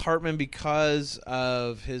going to go with Hartman because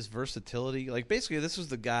of his versatility. Like, basically, this was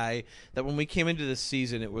the guy that when we came into this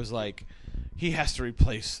season, it was like he has to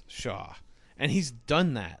replace Shaw. And he's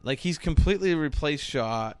done that. Like, he's completely replaced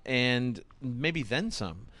Shaw and maybe then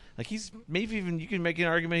some. Like, he's maybe even, you can make an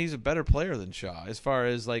argument he's a better player than Shaw as far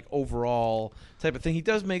as, like, overall type of thing. He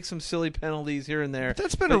does make some silly penalties here and there.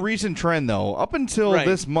 That's been a recent trend, though. Up until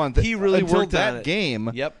this month, he really worked that on it.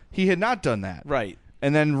 game, he had not done that. Right.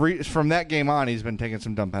 And then from that game on, he's been taking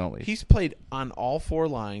some dumb penalties. He's played on all four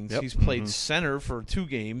lines. He's played center for 2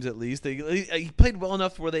 games at least. He played well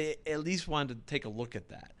enough where they at least wanted to take a look at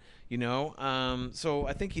that. You know, so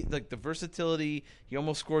I think the versatility. He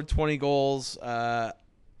almost scored 20 goals.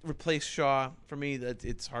 Replaced Shaw for me. That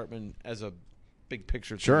it's Hartman as a big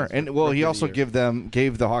picture. Sure, and he also gave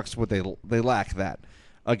the Hawks what they lack, that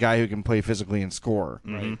a guy who can play physically and score.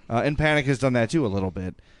 Right. And Panic has done that too a little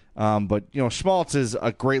bit. But Schmaltz is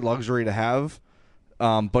a great luxury to have.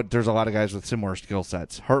 But there's a lot of guys with similar skill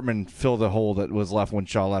sets. Hartman filled a hole that was left when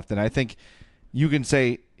Shaw left, and I think you can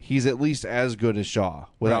say he's at least as good as Shaw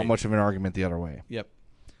without much of an argument the other way. Yep.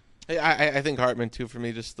 I think Hartman too, for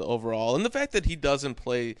me, just the overall, and the fact that he doesn't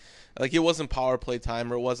play, like, it wasn't power play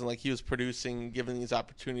time, or it wasn't like he was producing, given these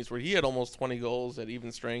opportunities where he had almost 20 goals at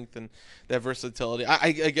even strength, and that versatility.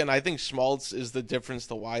 I think Schmaltz is the difference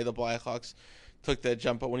to why the Blackhawks took that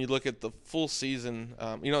jump. But when you look at the full season,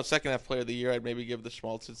 second half player of the year, I'd maybe give the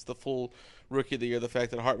Schmaltz. It's the full Rookie of the Year. The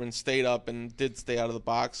fact that Hartman stayed up and did stay out of the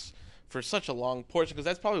box for such a long portion, because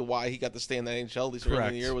that's probably why he got to stay in the NHL at least early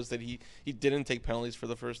in the year, was that he didn't take penalties for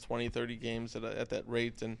the first 20, 30 games at that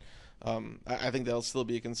rate. And I think that'll still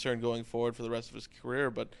be a concern going forward for the rest of his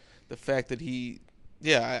career. But the fact that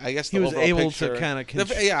I guess he was able to kind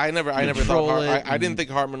of I never thought I didn't think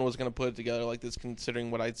Hartman was going to put it together like this,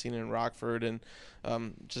 considering what I'd seen in Rockford and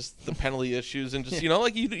just the penalty issues, and just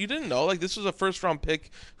you didn't know, like, this was a first round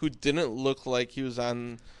pick who didn't look like he was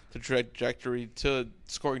on the trajectory to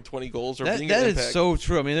scoring 20 goals or being an impact. That is so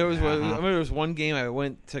true. I mean, there was one game I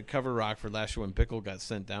went to cover Rockford last year when Pickle got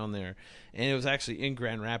sent down there, and it was actually in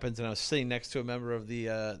Grand Rapids, and I was sitting next to a member of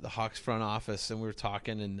the Hawks front office, and we were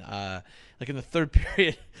talking, and like in the third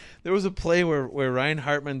period, there was a play where Ryan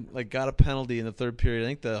Hartman got a penalty in the third period.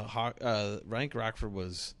 I think Rockford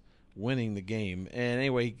was winning the game, and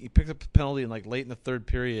anyway, he picked up a penalty late in the third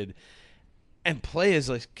period. And play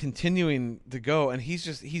is continuing to go, and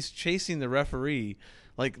he's chasing the referee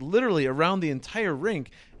literally around the entire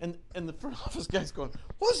rink, and the front office guy's going,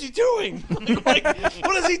 "What is he doing?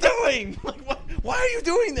 What is he doing? Why are you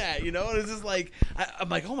doing that?" And it's just I'm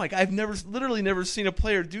like, oh my God, I've literally never seen a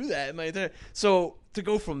player do that in my entire. So to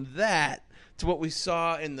go from that to what we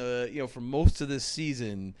saw in the for most of this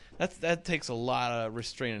season, that takes a lot of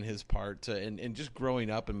restraint on his part and just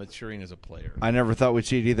growing up and maturing as a player. I never thought we'd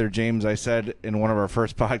see it either, James. I said in one of our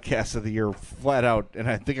first podcasts of the year, flat out, and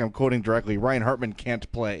I think I'm quoting directly, Ryan Hartman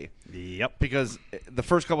can't play. Yep. Because the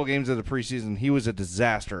first couple games of the preseason, he was a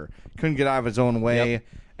disaster. Couldn't get out of his own way. Yep.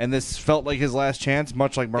 And this felt like his last chance,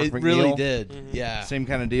 much like Mark McNeil. It really did. Mm-hmm. Yeah. Same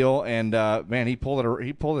kind of deal. And, man, he pulled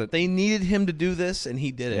it. They needed him to do this, and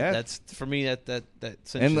he did it. Yeah. That's, for me, that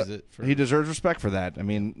cinches it. He deserves respect for that. I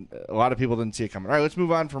mean, a lot of people didn't see it coming. All right, let's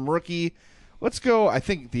move on from rookie. Let's go. I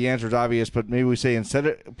think the answer is obvious, but maybe we say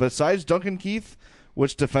besides Duncan Keith,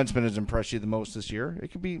 which defenseman has impressed you the most this year?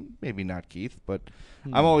 It could be maybe not Keith, but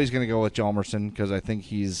I'm always going to go with Hjalmarsson because I think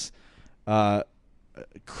he's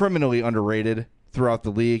criminally underrated throughout the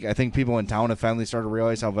league. I think people in town have finally started to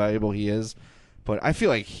realize how valuable he is, but I feel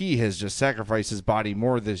like he has just sacrificed his body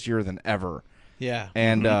more this year than ever. Yeah,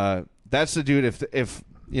 and that's the dude. If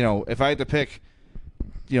I had to pick,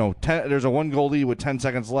 10, there's a 1-goal lead with 10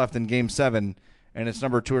 seconds left in Game 7, and it's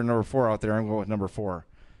number 2 or number 4 out there. I'm going with number 4.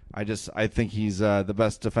 I think he's the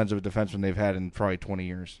best defensive defenseman they've had in probably 20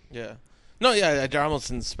 years. Yeah. No, yeah,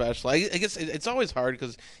 Donaldson's special. I guess it's always hard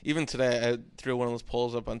because even today I threw one of those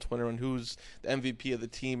polls up on Twitter on who's the MVP of the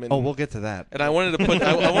team. And, we'll get to that. And I wanted to put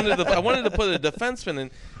I wanted to put a defenseman.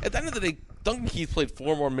 And at the end of the day, Duncan Keith played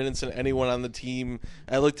 4 more minutes than anyone on the team.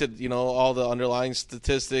 I looked at all the underlying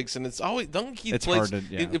statistics, and it's always Duncan Keith it's plays. Hard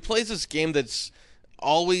to, yeah. It plays this game that's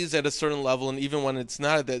always at a certain level, and even when it's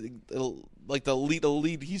not that, like the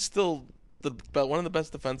elite, he's still one of the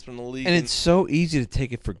best defensemen in the league. And it's so easy to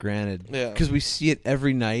take it for granted because we see it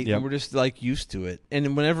every night, yep. and we're just like used to it.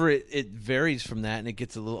 And whenever it varies from that and it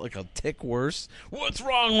gets a little like a tick worse, what's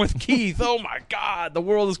wrong with Keith? Oh my God, the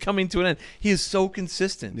world is coming to an end. He is so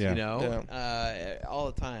consistent,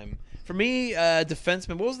 all the time. For me,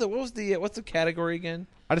 defenseman. What's the category again?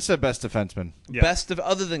 I just said best defenseman. Yeah. Best of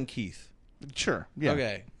other than Keith. Sure. Yeah.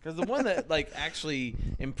 Okay. Because the one that actually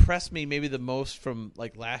impressed me maybe the most from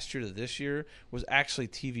last year to this year was actually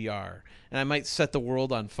TVR, and I might set the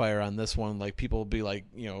world on fire on this one. Like people will be like,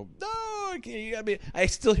 no, you gotta be. I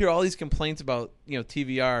still hear all these complaints about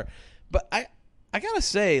TVR, but I gotta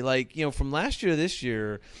say from last year to this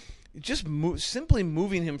year. Just simply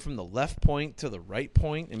moving him from the left point to the right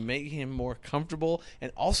point and making him more comfortable,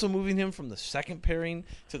 and also moving him from the second pairing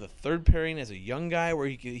to the third pairing as a young guy, where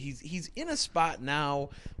he's in a spot now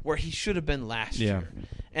where he should have been last year,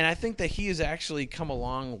 and I think that he has actually come a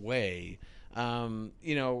long way,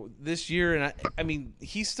 this year, and I mean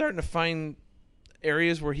he's starting to find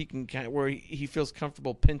areas where he can where he feels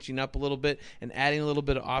comfortable pinching up a little bit and adding a little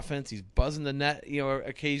bit of offense. He's buzzing the net,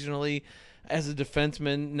 occasionally. As a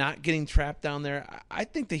defenseman, not getting trapped down there, I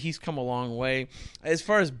think that he's come a long way. As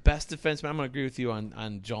far as best defenseman, I'm going to agree with you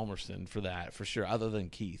on Hjalmarsson for that, for sure, other than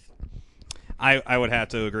Keith. I would have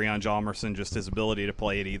to agree on Hjalmarsson. Just his ability to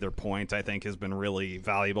play at either point, I think, has been really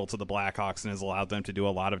valuable to the Blackhawks and has allowed them to do a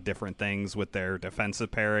lot of different things with their defensive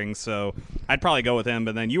pairings. So I'd probably go with him.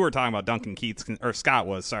 But then you were talking about Scott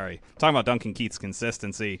was talking about Duncan Keith's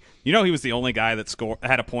consistency. He was the only guy that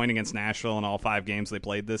had a point against Nashville in all 5 games they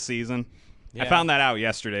played this season. Yeah. I found that out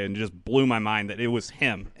yesterday and just blew my mind that it was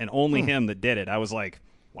him and only him that did it. I was like,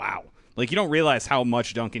 wow. You don't realize how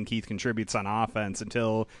much Duncan Keith contributes on offense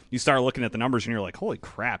until you start looking at the numbers and you're like, holy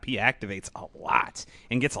crap, he activates a lot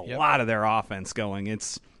and gets a lot of their offense going.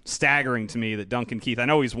 It's staggering to me that Duncan Keith, I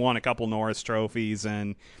know he's won a couple Norris trophies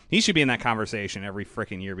and he should be in that conversation every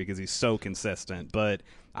freaking year because he's so consistent, but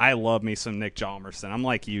I love me some Nick Hjalmarsson. I'm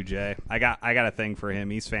like you, Jay. I got a thing for him.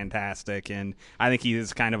 He's fantastic, and I think he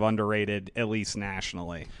is kind of underrated, at least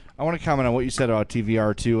nationally. I want to comment on what you said about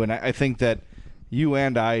TVR, too, and I think that you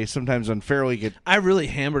and I sometimes unfairly get... I really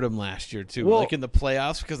hammered him last year, too, in the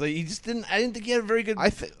playoffs, because he just didn't... I didn't think he had a very good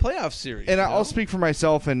playoff series. And I'll speak for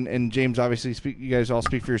myself, and James, obviously, you guys all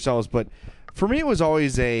speak for yourselves, but for me, it was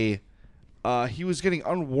always he was getting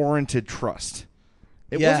unwarranted trust.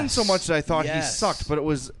 It wasn't so much that I thought he sucked, but it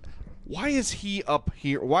was, why is he up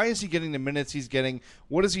here? Why is he getting the minutes he's getting?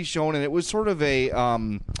 What has he shown? And it was sort of I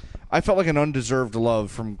felt like an undeserved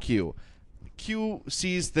love from Q. Q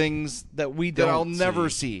sees things that I'll never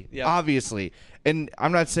see, obviously. And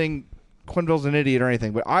I'm not saying Quenneville's an idiot or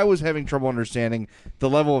anything, but I was having trouble understanding the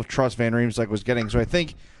level of trust Van Riemsdyk was getting. So I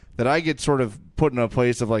think that I get sort of put in a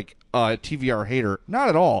place of TVR hater. Not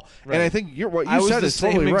at all. Right. And I think what you said is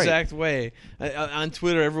totally right. I was the same exact way. On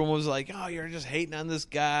Twitter, everyone was like, oh, you're just hating on this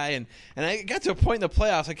guy. And I got to a point in the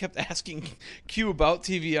playoffs, I kept asking Q about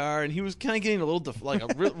TVR, and he was kind of getting a little,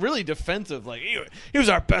 really defensive. Like, he was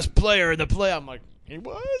our best player in the playoff. I'm like, he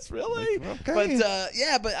was really, okay. But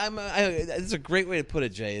it's a great way to put it,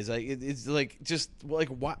 Jay. How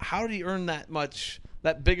did he earn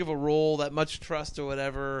that big of a role, that much trust or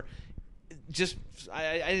whatever? Just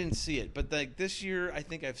I didn't see it, but this year I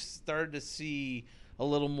think I've started to see a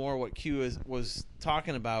little more what Q was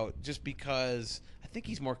talking about, just because I think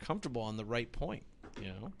he's more comfortable on the right point.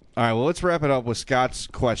 All right, well, let's wrap it up with Scott's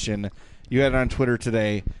question. You had it on Twitter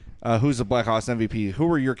today. Who's the Blackhawks MVP? Who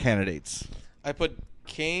were your candidates? I put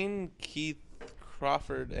Kane, Keith,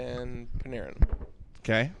 Crawford, and Panarin.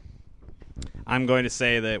 Okay. I'm going to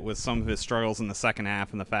say that with some of his struggles in the second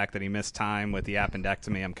half and the fact that he missed time with the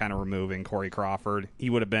appendectomy, I'm kind of removing Corey Crawford. He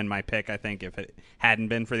would have been my pick, I think, if it hadn't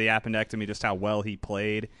been for the appendectomy, just how well he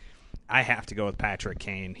played. I have to go with Patrick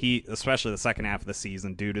Kane. He, especially the second half of the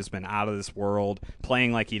season, dude has been out of this world,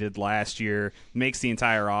 playing like he did last year, makes the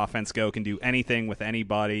entire offense go, can do anything with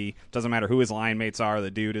anybody, doesn't matter who his line mates are,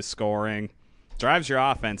 the dude is scoring. Drives your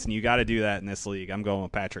offense, and you got to do that in this league. I'm going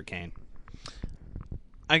with Patrick Kane.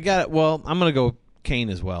 I got it. Well, I'm going to go Kane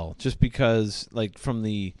as well, just because, from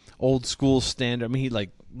the old school standard, I mean, he,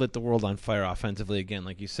 lit the world on fire offensively again,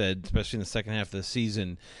 like you said, especially in the second half of the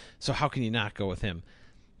season. So how can you not go with him?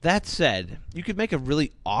 That said, you could make a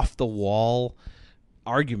really off-the-wall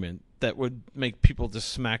argument that would make people just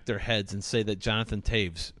smack their heads and say that Jonathan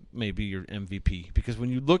Taves may be your MVP. Because when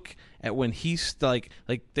you look at when he's I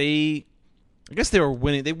guess they were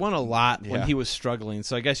winning. They won a lot when he was struggling.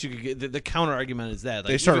 So I guess you could get the counter argument is that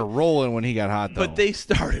they started rolling when he got hot, though. But they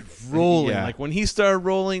started rolling. Like when he started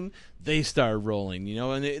rolling, they started rolling.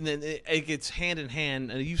 And then it gets hand in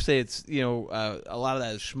hand. And you say it's a lot of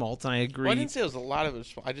that is Schmaltz. And I agree. Well, I didn't say it was a lot of it.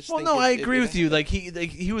 I just I agree with you. Like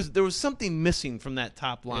he was there was something missing from that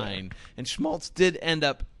top line, and Schmaltz did end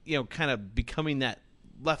up kind of becoming that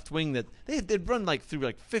left wing that they'd run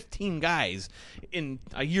through 15 guys in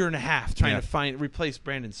a year and a half trying to replace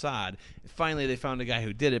Brandon Saad. Finally, they found a guy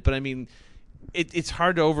who did it. But I mean, it's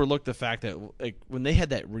hard to overlook the fact that when they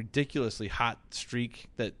had that ridiculously hot streak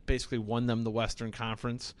that basically won them the Western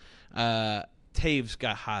Conference, Taves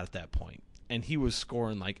got hot at that point. And he was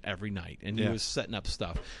scoring every night, and he was setting up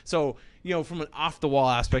stuff. So, from an off-the-wall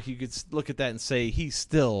aspect, you could look at that and say he's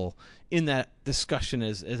still in that discussion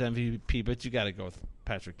as MVP, but you got to go with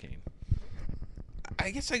Patrick Kane. I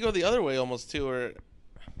guess I go the other way almost too, or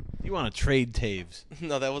you want to trade Taves?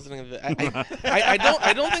 No, that wasn't going to. I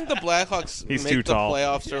don't think the Blackhawks He's make too the tall.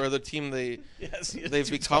 playoffs or the team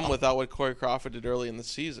they've become without what Corey Crawford did early in the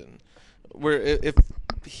season. Where if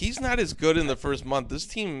he's not as good in the first month, this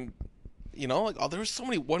team. There were so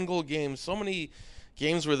many one-goal games, so many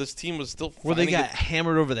games where this team was still where they got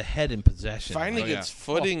hammered over the head in possession, finding its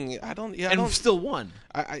footing. Still won.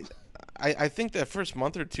 I think that first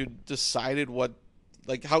month or two decided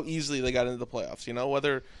how easily they got into the playoffs.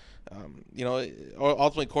 Whether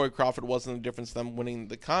ultimately Corey Crawford wasn't the difference them winning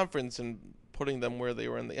the conference and putting them where they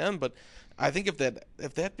were in the end. But I think if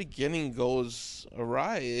that beginning goes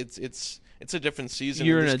awry, it's a different season.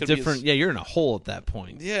 You're in a different. You're in a hole at that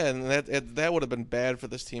point. Yeah, and that would have been bad for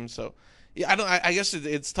this team. So, I guess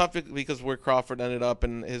it's tough because where Crawford ended up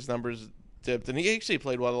and his numbers dipped, and he actually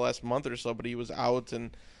played well the last month or so, but he was out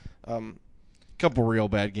and. Couple real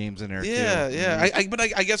bad games in there. Yeah, too. yeah. But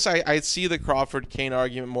I guess I see the Crawford-Kane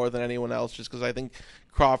argument more than anyone else, just because I think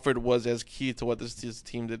Crawford was as key to what this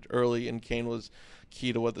team did early, and Kane was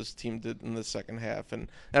key to what this team did in the second half.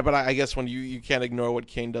 But I guess when you can't ignore what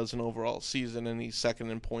Kane does in overall season, and he's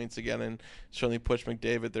second in points again, and certainly pushed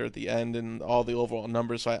McDavid there at the end, and all the overall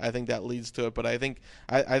numbers. So I think that leads to it. But I think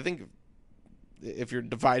if you're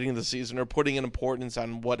dividing the season or putting an importance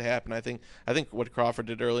on what happened, I think what Crawford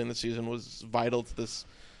did early in the season was vital to this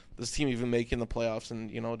team even making the playoffs and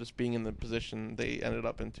just being in the position they ended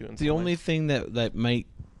up into. The only thing that might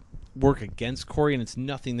work against Corey, and it's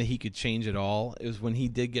nothing that he could change at all, is when he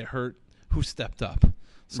did get hurt, who stepped up?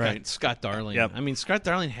 Scott Darling. Yep. I mean, Scott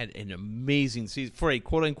Darling had an amazing season for a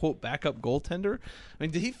quote-unquote backup goaltender. I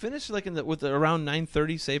mean, did he finish with around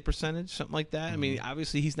 930 save percentage, something like that? Mm-hmm. I mean,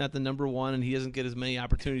 obviously he's not the number one, and he doesn't get as many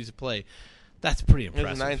opportunities to play. That's pretty impressive.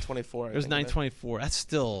 It was 924. It was 924.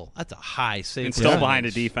 That's a high save. And still behind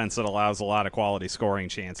a defense that allows a lot of quality scoring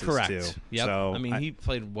chances Correct. too. Yep. So I mean, he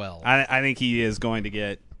played well. I think he is going to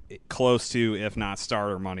get close to, if not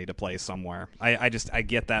starter money, to play somewhere. I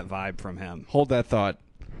get that vibe from him. Hold that thought.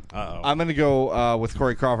 Uh-oh. I'm going to go with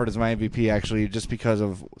Corey Crawford as my MVP, actually, just because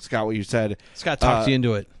of, Scott, what you said. Scott talked you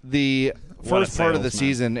into it. The first part of the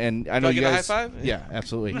season, and I know you guys... a high five? Yeah,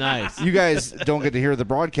 absolutely. Nice. You guys don't get to hear the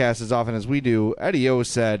broadcast as often as we do. Eddie O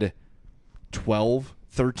said 12,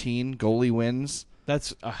 13 goalie wins.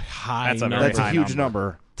 That's a high That's a number. That's a huge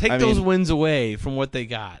number. Take those wins away from what they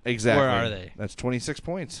got. Exactly. Where are they? That's 26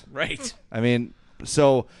 points. Right. I mean,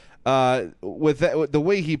 so... with that, the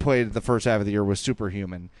way he played the first half of the year was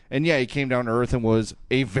superhuman, and he came down to earth and was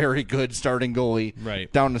a very good starting goalie.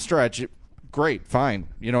 Right down the stretch, great, fine.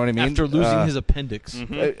 You know what I mean? After losing his appendix,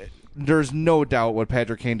 there's no doubt what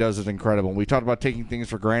Patrick Kane does is incredible. We talked about taking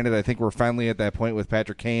things for granted. I think we're finally at that point with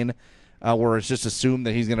Patrick Kane, where it's just assumed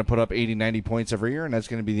that he's going to put up 80, 90 points every year, and that's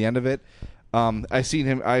going to be the end of it. I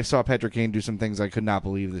saw Patrick Kane do some things I could not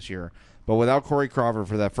believe this year. But without Corey Crawford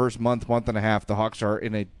for that first month and a half, the Hawks are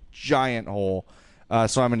in a giant hole,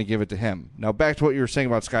 so I'm going to give it to him. Now, back to what you were saying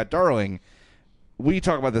about Scott Darling. We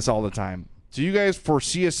talk about this all the time. Do you guys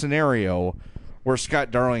foresee a scenario where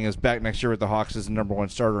Scott Darling is back next year with the Hawks as the number one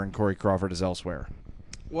starter and Corey Crawford is elsewhere?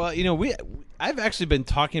 Well, I've actually been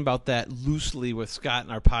talking about that loosely with Scott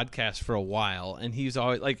in our podcast for a while, and he's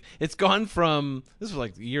always it's gone from, this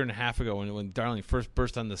was a year and a half ago when Darling first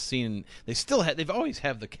burst on the scene. They've always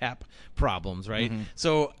have the cap problems, right? Mm-hmm.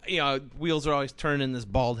 So wheels are always turning this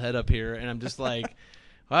bald head up here, and I'm just like,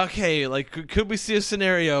 okay, could we see a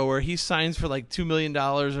scenario where he signs for $2 million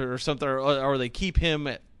or something, or they keep him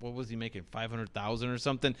at what was he making, $500,000 or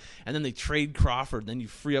something, and then they trade Crawford, and then you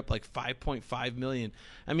free up like $5.5 million.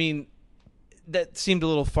 I mean, that seemed a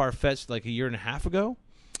little far fetched like a year and a half ago.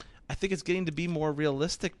 I think it's getting to be more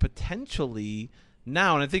realistic potentially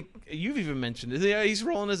now, and I think you've even mentioned it. Yeah, he's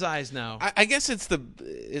rolling his eyes now. I guess it's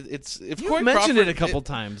if You've mentioned it a couple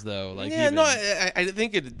times though. Like yeah, no, I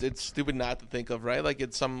think it's stupid not to think of, right? Like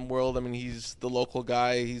it's some world. I mean, he's the local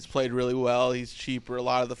guy. He's played really well. He's cheaper. A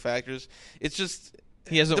lot of the factors. It's just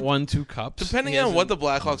he hasn't won 2 cups. Depending on what the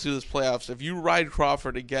Blackhawks do this playoffs, if you ride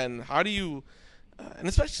Crawford again, how do you? And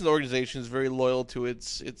especially the organization is very loyal to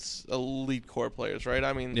its elite core players, right?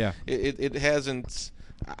 I mean, it hasn't.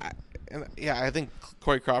 I think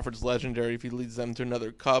Corey Crawford's legendary if he leads them to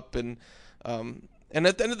another cup, and at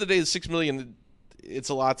the end of the day, the $6 million, it's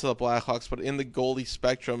a lot to the Blackhawks, but in the goalie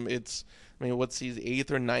spectrum, it's. I mean, what's he's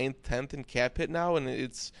 8th or 9th, 10th in cap hit now, and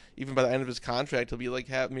it's even by the end of his contract, he'll be like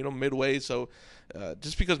midway. So,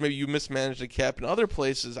 just because maybe you mismanaged the cap in other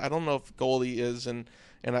places, I don't know if goalie is, and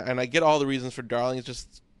I get all the reasons for Darling. It's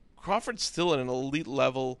just Crawford's still at an elite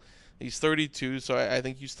level. He's 32, so I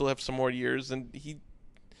think you still have some more years, and he.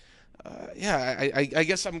 I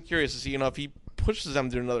guess I'm curious to see, if he pushes them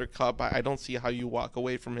to another cup, I don't see how you walk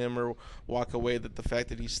away from him or walk away that the fact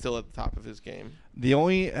that he's still at the top of his game. The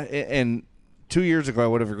only and 2 years ago I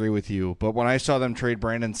would have agreed with you, but when I saw them trade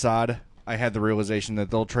Brandon Saad, I had the realization that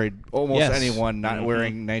they'll trade almost anyone not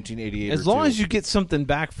wearing 1988. As long as you get something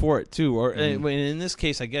back for it too, or in this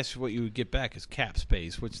case, I guess what you would get back is cap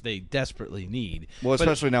space, which they desperately need. Well,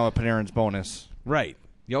 especially now with Panarin's bonus, right?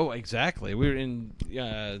 Exactly. We're in.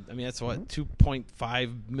 That's what,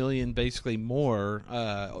 $2.5 million, basically more.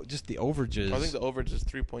 Just the overages. I think the overage is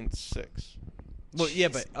 3.6. Well, yeah,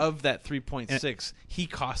 but of that 3.6, he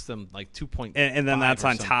cost them like 2.5. And then that's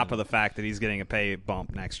on top of the fact that he's getting a pay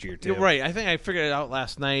bump next year too. You're right. I think I figured it out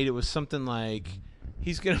last night. It was something like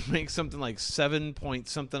he's going to make something like 7 point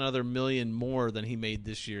something other million more than he made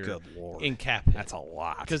this year. Good Lord. In cap hit. That's a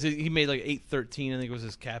lot. Because he made like 813, I think was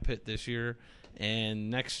his cap hit this year. And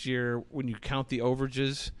next year, when you count the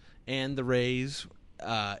overages and the raise,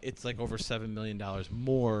 it's like over $7 million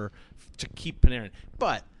more to keep Panarin.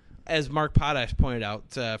 But as Mark Potash pointed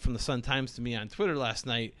out from the Sun-Times to me on Twitter last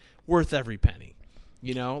night, worth every penny.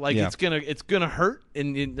 It's gonna hurt,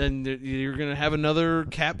 and then you're gonna have another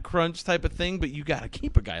cap crunch type of thing. But you got to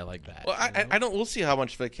keep a guy like that. Well, I don't. We'll see how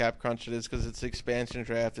much of a cap crunch it is because it's the expansion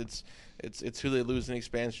draft. It's who they lose in the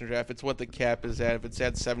expansion draft. It's what the cap is at. If it's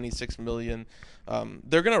at $76 million,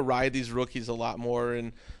 they're gonna ride these rookies a lot more.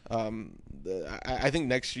 And I think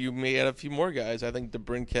next year you may add a few more guys. I think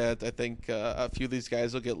DeBrincat. I think a few of these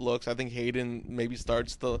guys will get looks. I think Hayden maybe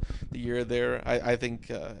starts the year there. I think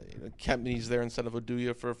Kempney's there instead of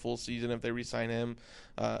Oduya for a full season if they re-sign him.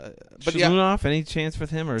 But Shalunov, any chance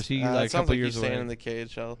with him, or is he like a couple years away? He's staying in the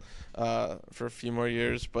KHL for a few more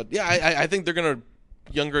years. But yeah, I think they're gonna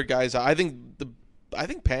younger guys. I think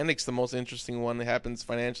Panic's the most interesting one that happens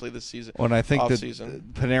financially this season. Well, and I think that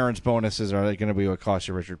Panarin's bonuses are going to be what cost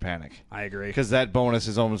you Richard Panik. I agree. Because that bonus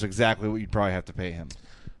is almost exactly what you'd probably have to pay him.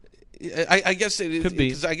 I guess it could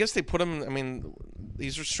be. I guess they put him. I mean,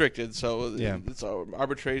 he's restricted, so it's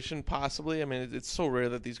arbitration possibly. I mean, it's so rare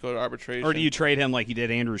that these go to arbitration. Or do you trade him like you did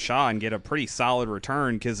Andrew Shaw and get a pretty solid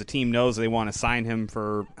return because the team knows they want to sign him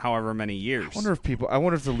for however many years? I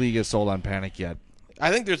wonder if the league is sold on Panik yet.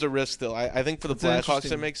 I think there's a risk still. I think for the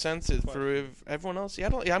Blackhawks it makes sense. For everyone else,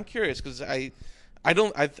 I'm curious because I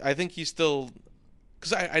think he's still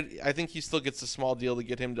because I think he still gets a small deal to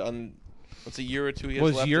get him to what's a year or two he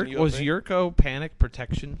has left. Was Yurko Panik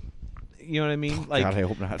protection? You know what I mean? Like, God, I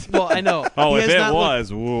hope not. Well, I know. If it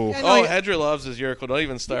was, woo. Yeah, Hedger loves his Yurko. Don't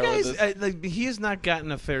even start with this. He has not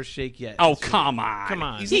gotten a fair shake yet. Oh, come on. Come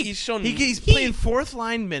on. He's shown. He's playing fourth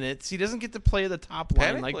line minutes. He doesn't get to play the top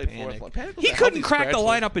line like Panik. He couldn't crack the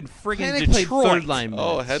lineup in friggin' Detroit. Played third line minutes.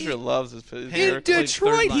 Oh, Hedger loves his in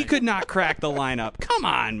Detroit, he could not crack the lineup. Come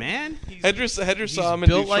on, man. Hedger saw him in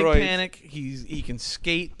built Detroit. Like Panik. He can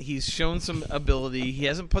skate. He's shown some ability. He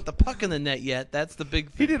hasn't put the puck in the net yet. That's the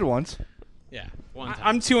big thing. He did once. Yeah, one time.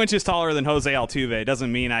 I'm 2 inches taller than Jose Altuve. It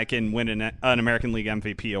doesn't mean I can win an American League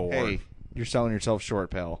MVP award. Hey, you're selling yourself short,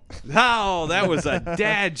 pal. Oh, that was a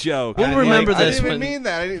dad joke. We'll remember this. I didn't even mean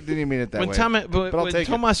that. I didn't even mean it that way. When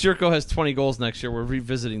Tomas Yurko has 20 goals next year, we're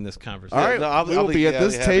revisiting this conversation. All right, we'll be at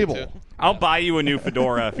this table. I'll buy you a new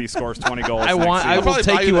fedora if he scores 20 goals. I will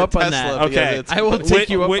take you up on that. Okay, I will take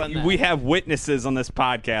you up on that. We have witnesses on this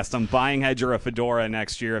podcast. I'm buying Hedger a fedora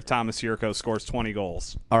next year if Tomas Yurko scores 20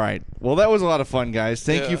 goals. All right. Well, that was a lot of fun, guys.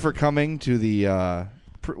 Thank you for coming to the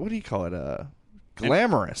what do you call it?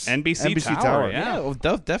 glamorous. NBC Tower. Yeah, well,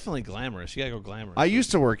 definitely glamorous. You gotta go glamorous. I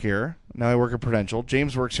used to work here. Now I work at Prudential.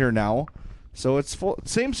 James works here now, so it's full.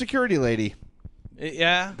 Same security lady.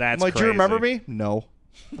 Yeah, that's like. Crazy. Do you remember me? No.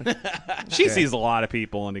 She sees a lot of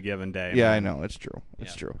people in a given day. Yeah, man. I know. It's true.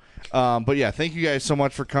 It's true. But yeah, thank you guys so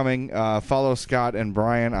much for coming. Follow Scott and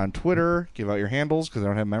Brian on Twitter. Give out your handles because I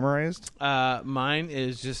don't have memorized. Mine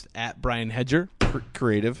is just at Brian Hedger.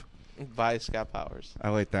 Creative. By Scott Powers. I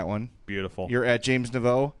like that one. Beautiful. You're at James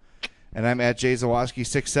Naveau, and I'm at Jay Zawoski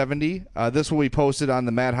 670. This will be posted on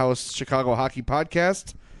the Madhouse Chicago Hockey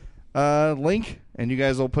Podcast link, and you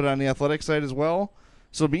guys will put it on the Athletic site as well.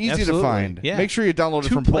 So it'll be easy to find. Yeah. Make sure you download it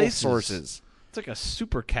from both sources. It's like a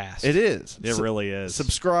super cast. It is. It really is.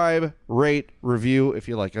 Subscribe, rate, review if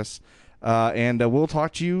you like us. And we'll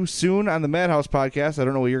talk to you soon on the Madhouse Podcast. I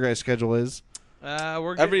don't know what your guys' schedule is.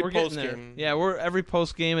 We're every post game. Yeah, we're every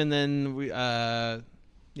post game, and then we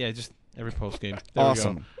just every post game.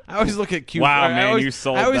 Awesome. I always look at cues. Wow, man, you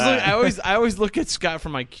sold that. I always look at Scott for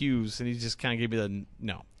my cues, and he just kind of gave me the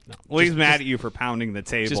no. Well, he's mad at you for pounding the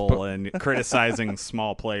table and criticizing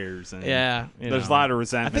small players. And there's a lot of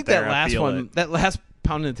resentment. I think there. that last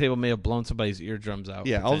pounding the table may have blown somebody's eardrums out.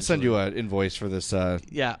 Yeah, I'll send you an invoice for this.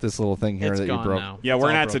 This little thing here that you broke. Now. Yeah, we're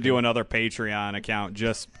gonna have to do another Patreon account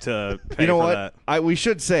just to pay you know for what? that. We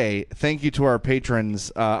should say thank you to our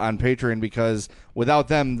patrons on Patreon because without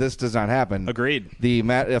them, this does not happen. Agreed. The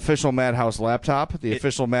official Madhouse laptop, the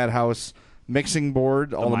official Madhouse mixing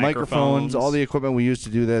board, all the microphones, all the equipment we use to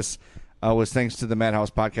do this was thanks to the Madhouse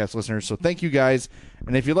Podcast listeners. So thank you guys.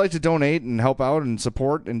 And if you'd like to donate and help out and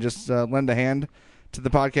support and just lend a hand to the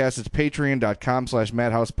podcast, it's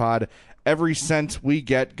patreon.com/madhousepod. Every cent we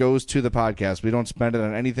get goes to the podcast. We don't spend it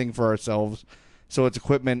on anything for ourselves. So it's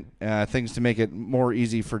equipment, things to make it more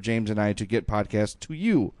easy for James and I to get podcasts to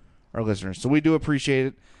you, our listeners. So we do appreciate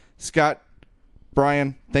it. Scott,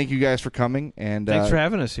 Brian, thank you guys for coming. And thanks for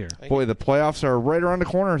having us here. Boy, the playoffs are right around the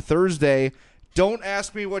corner. Thursday. Don't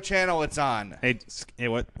ask me what channel it's on. Hey,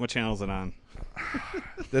 what channel is it on?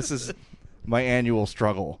 This is my annual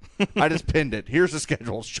struggle. I just pinned it. Here's the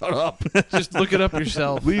schedule. Shut up. Just look it up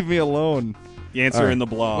yourself. Leave me alone. The answer in the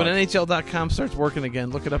blog. When NHL.com starts working again,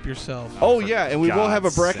 look it up yourself. Oh, yeah, and we will have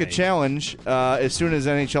a bracket challenge as soon as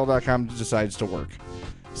NHL.com decides to work.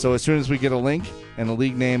 So as soon as we get a link and a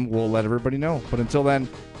league name, we'll let everybody know. But until then,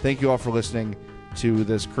 thank you all for listening to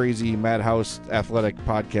this crazy Madhouse Athletic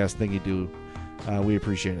podcast thing you do. We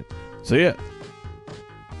appreciate it. See ya.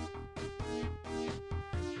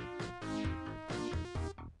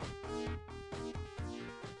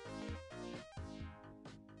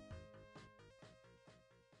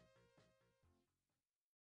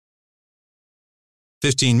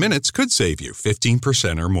 $15 minutes could save you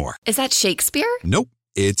 15% or more. Is that Shakespeare? Nope,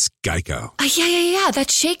 it's Geico. Yeah,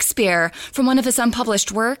 that's Shakespeare from one of his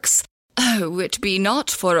unpublished works. Oh, it be not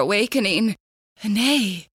for awakening.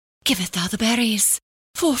 Nay, giveth thou the berries.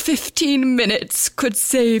 For 15 minutes could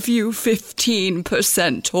save you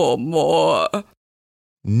 15% or more.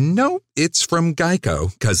 Nope, it's from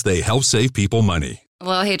Geico, because they help save people money.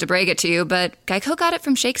 Well, I hate to break it to you, but Geico got it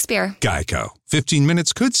from Shakespeare. Geico. 15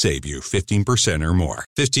 minutes could save you 15% or more.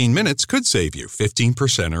 15 minutes could save you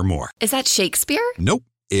 15% or more. Is that Shakespeare? Nope,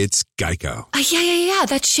 it's Geico. Yeah,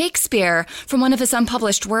 that's Shakespeare from one of his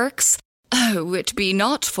unpublished works. Oh, it be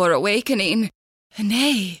not for awakening.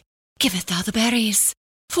 Nay, giveth thou the berries.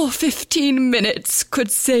 For 15 minutes could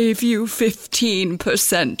save you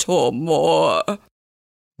 15% or more.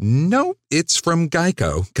 Nope, it's from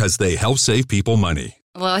Geico, because they help save people money.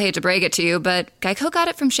 Well, I hate to break it to you, but Geico got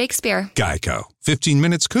it from Shakespeare. Geico. 15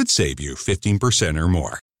 minutes could save you 15% or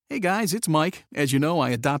more. Hey guys, it's Mike. As you know, I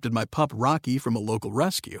adopted my pup Rocky from a local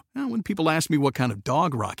rescue. Now, when people asked me what kind of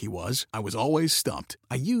dog Rocky was, I was always stumped.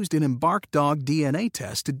 I used an Embark dog DNA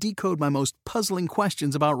test to decode my most puzzling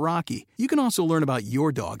questions about Rocky. You can also learn about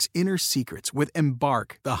your dog's inner secrets with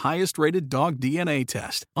Embark, the highest-rated dog DNA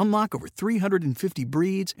test. Unlock over 350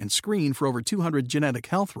 breeds and screen for over 200 genetic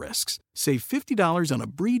health risks. Save $50 on a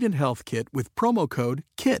breed and health kit with promo code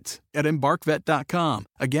KIT at EmbarkVet.com.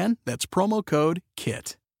 Again, that's promo code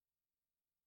KIT.